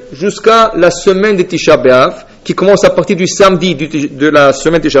cheveux jusqu'à la semaine de Tisha B'Av, qui commence à partir du samedi de la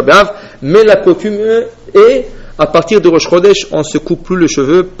semaine de Tisha B'Av, mais la coutume est, à partir de Rosh Chodesh, on ne se coupe plus les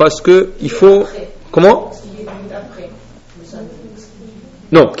cheveux parce que il faut... Comment?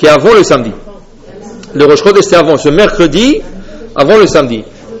 Non, qui est avant le samedi. Le Rosh Chodesh, c'est avant, ce mercredi, avant le samedi.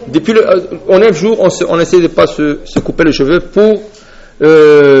 Depuis en 9 jours, on essaie de ne pas se couper les cheveux pour...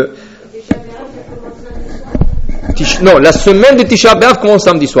 non, la semaine de Tisha B'Av commence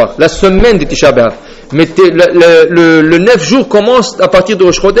samedi soir. La semaine de Tisha B'Av. Mais le 9 jours commence à partir de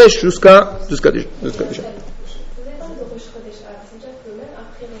Rosh Chodesh jusqu'à déjà.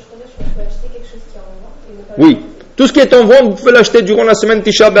 Oui. Tout ce qui est en vente, vous pouvez l'acheter durant la semaine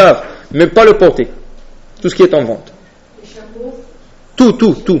Tisha B'Av, mais pas le porter. Tout ce qui est en vente. Tout.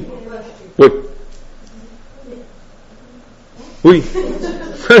 Oui. Oui.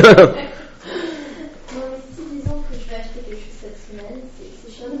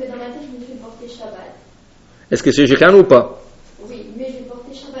 Est-ce que c'est Shekhan ou pas? Oui, mais je vais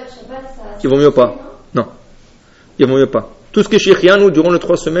porter Shabbat, ça... Il vaut mieux pas. Non. Il vaut mieux pas. Tout ce que chez Shekhan ou durant les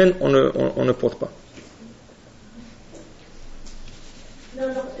 3 semaines, on ne porte pas. Non,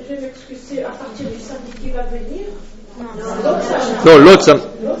 je m'excuse, à partir du samedi qui va venir. Non, l'autre samedi.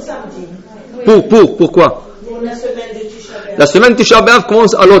 Pourquoi? Pour la semaine de Tisha B'Av. La semaine de Tisha B'Av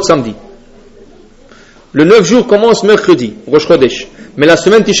commence à l'autre samedi. Le 9 jours commence mercredi, Rosh Chodesh. Mais la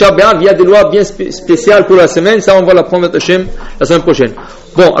semaine Tisha B'Av, il y a des lois bien spéciales pour la semaine. Ça, on va l'apprendre la semaine prochaine.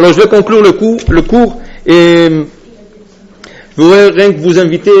 Bon, alors je vais conclure le cours et je voudrais rien que vous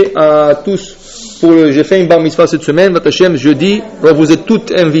inviter à tous j'ai fait une bar mitzvah cette semaine, Vatachem, jeudi. Alors vous êtes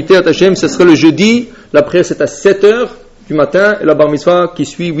toutes invités, Vatachem. Ce sera le jeudi. La prière, c'est à 7h du matin. Et la bar mitzvah qui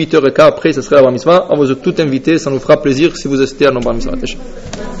suit 8h15 après, ce sera la bar mitzvah. Alors vous êtes toutes invités. Ça nous fera plaisir si vous assistez à nos bar mitzvah, Vatachem.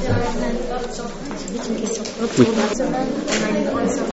 Oui.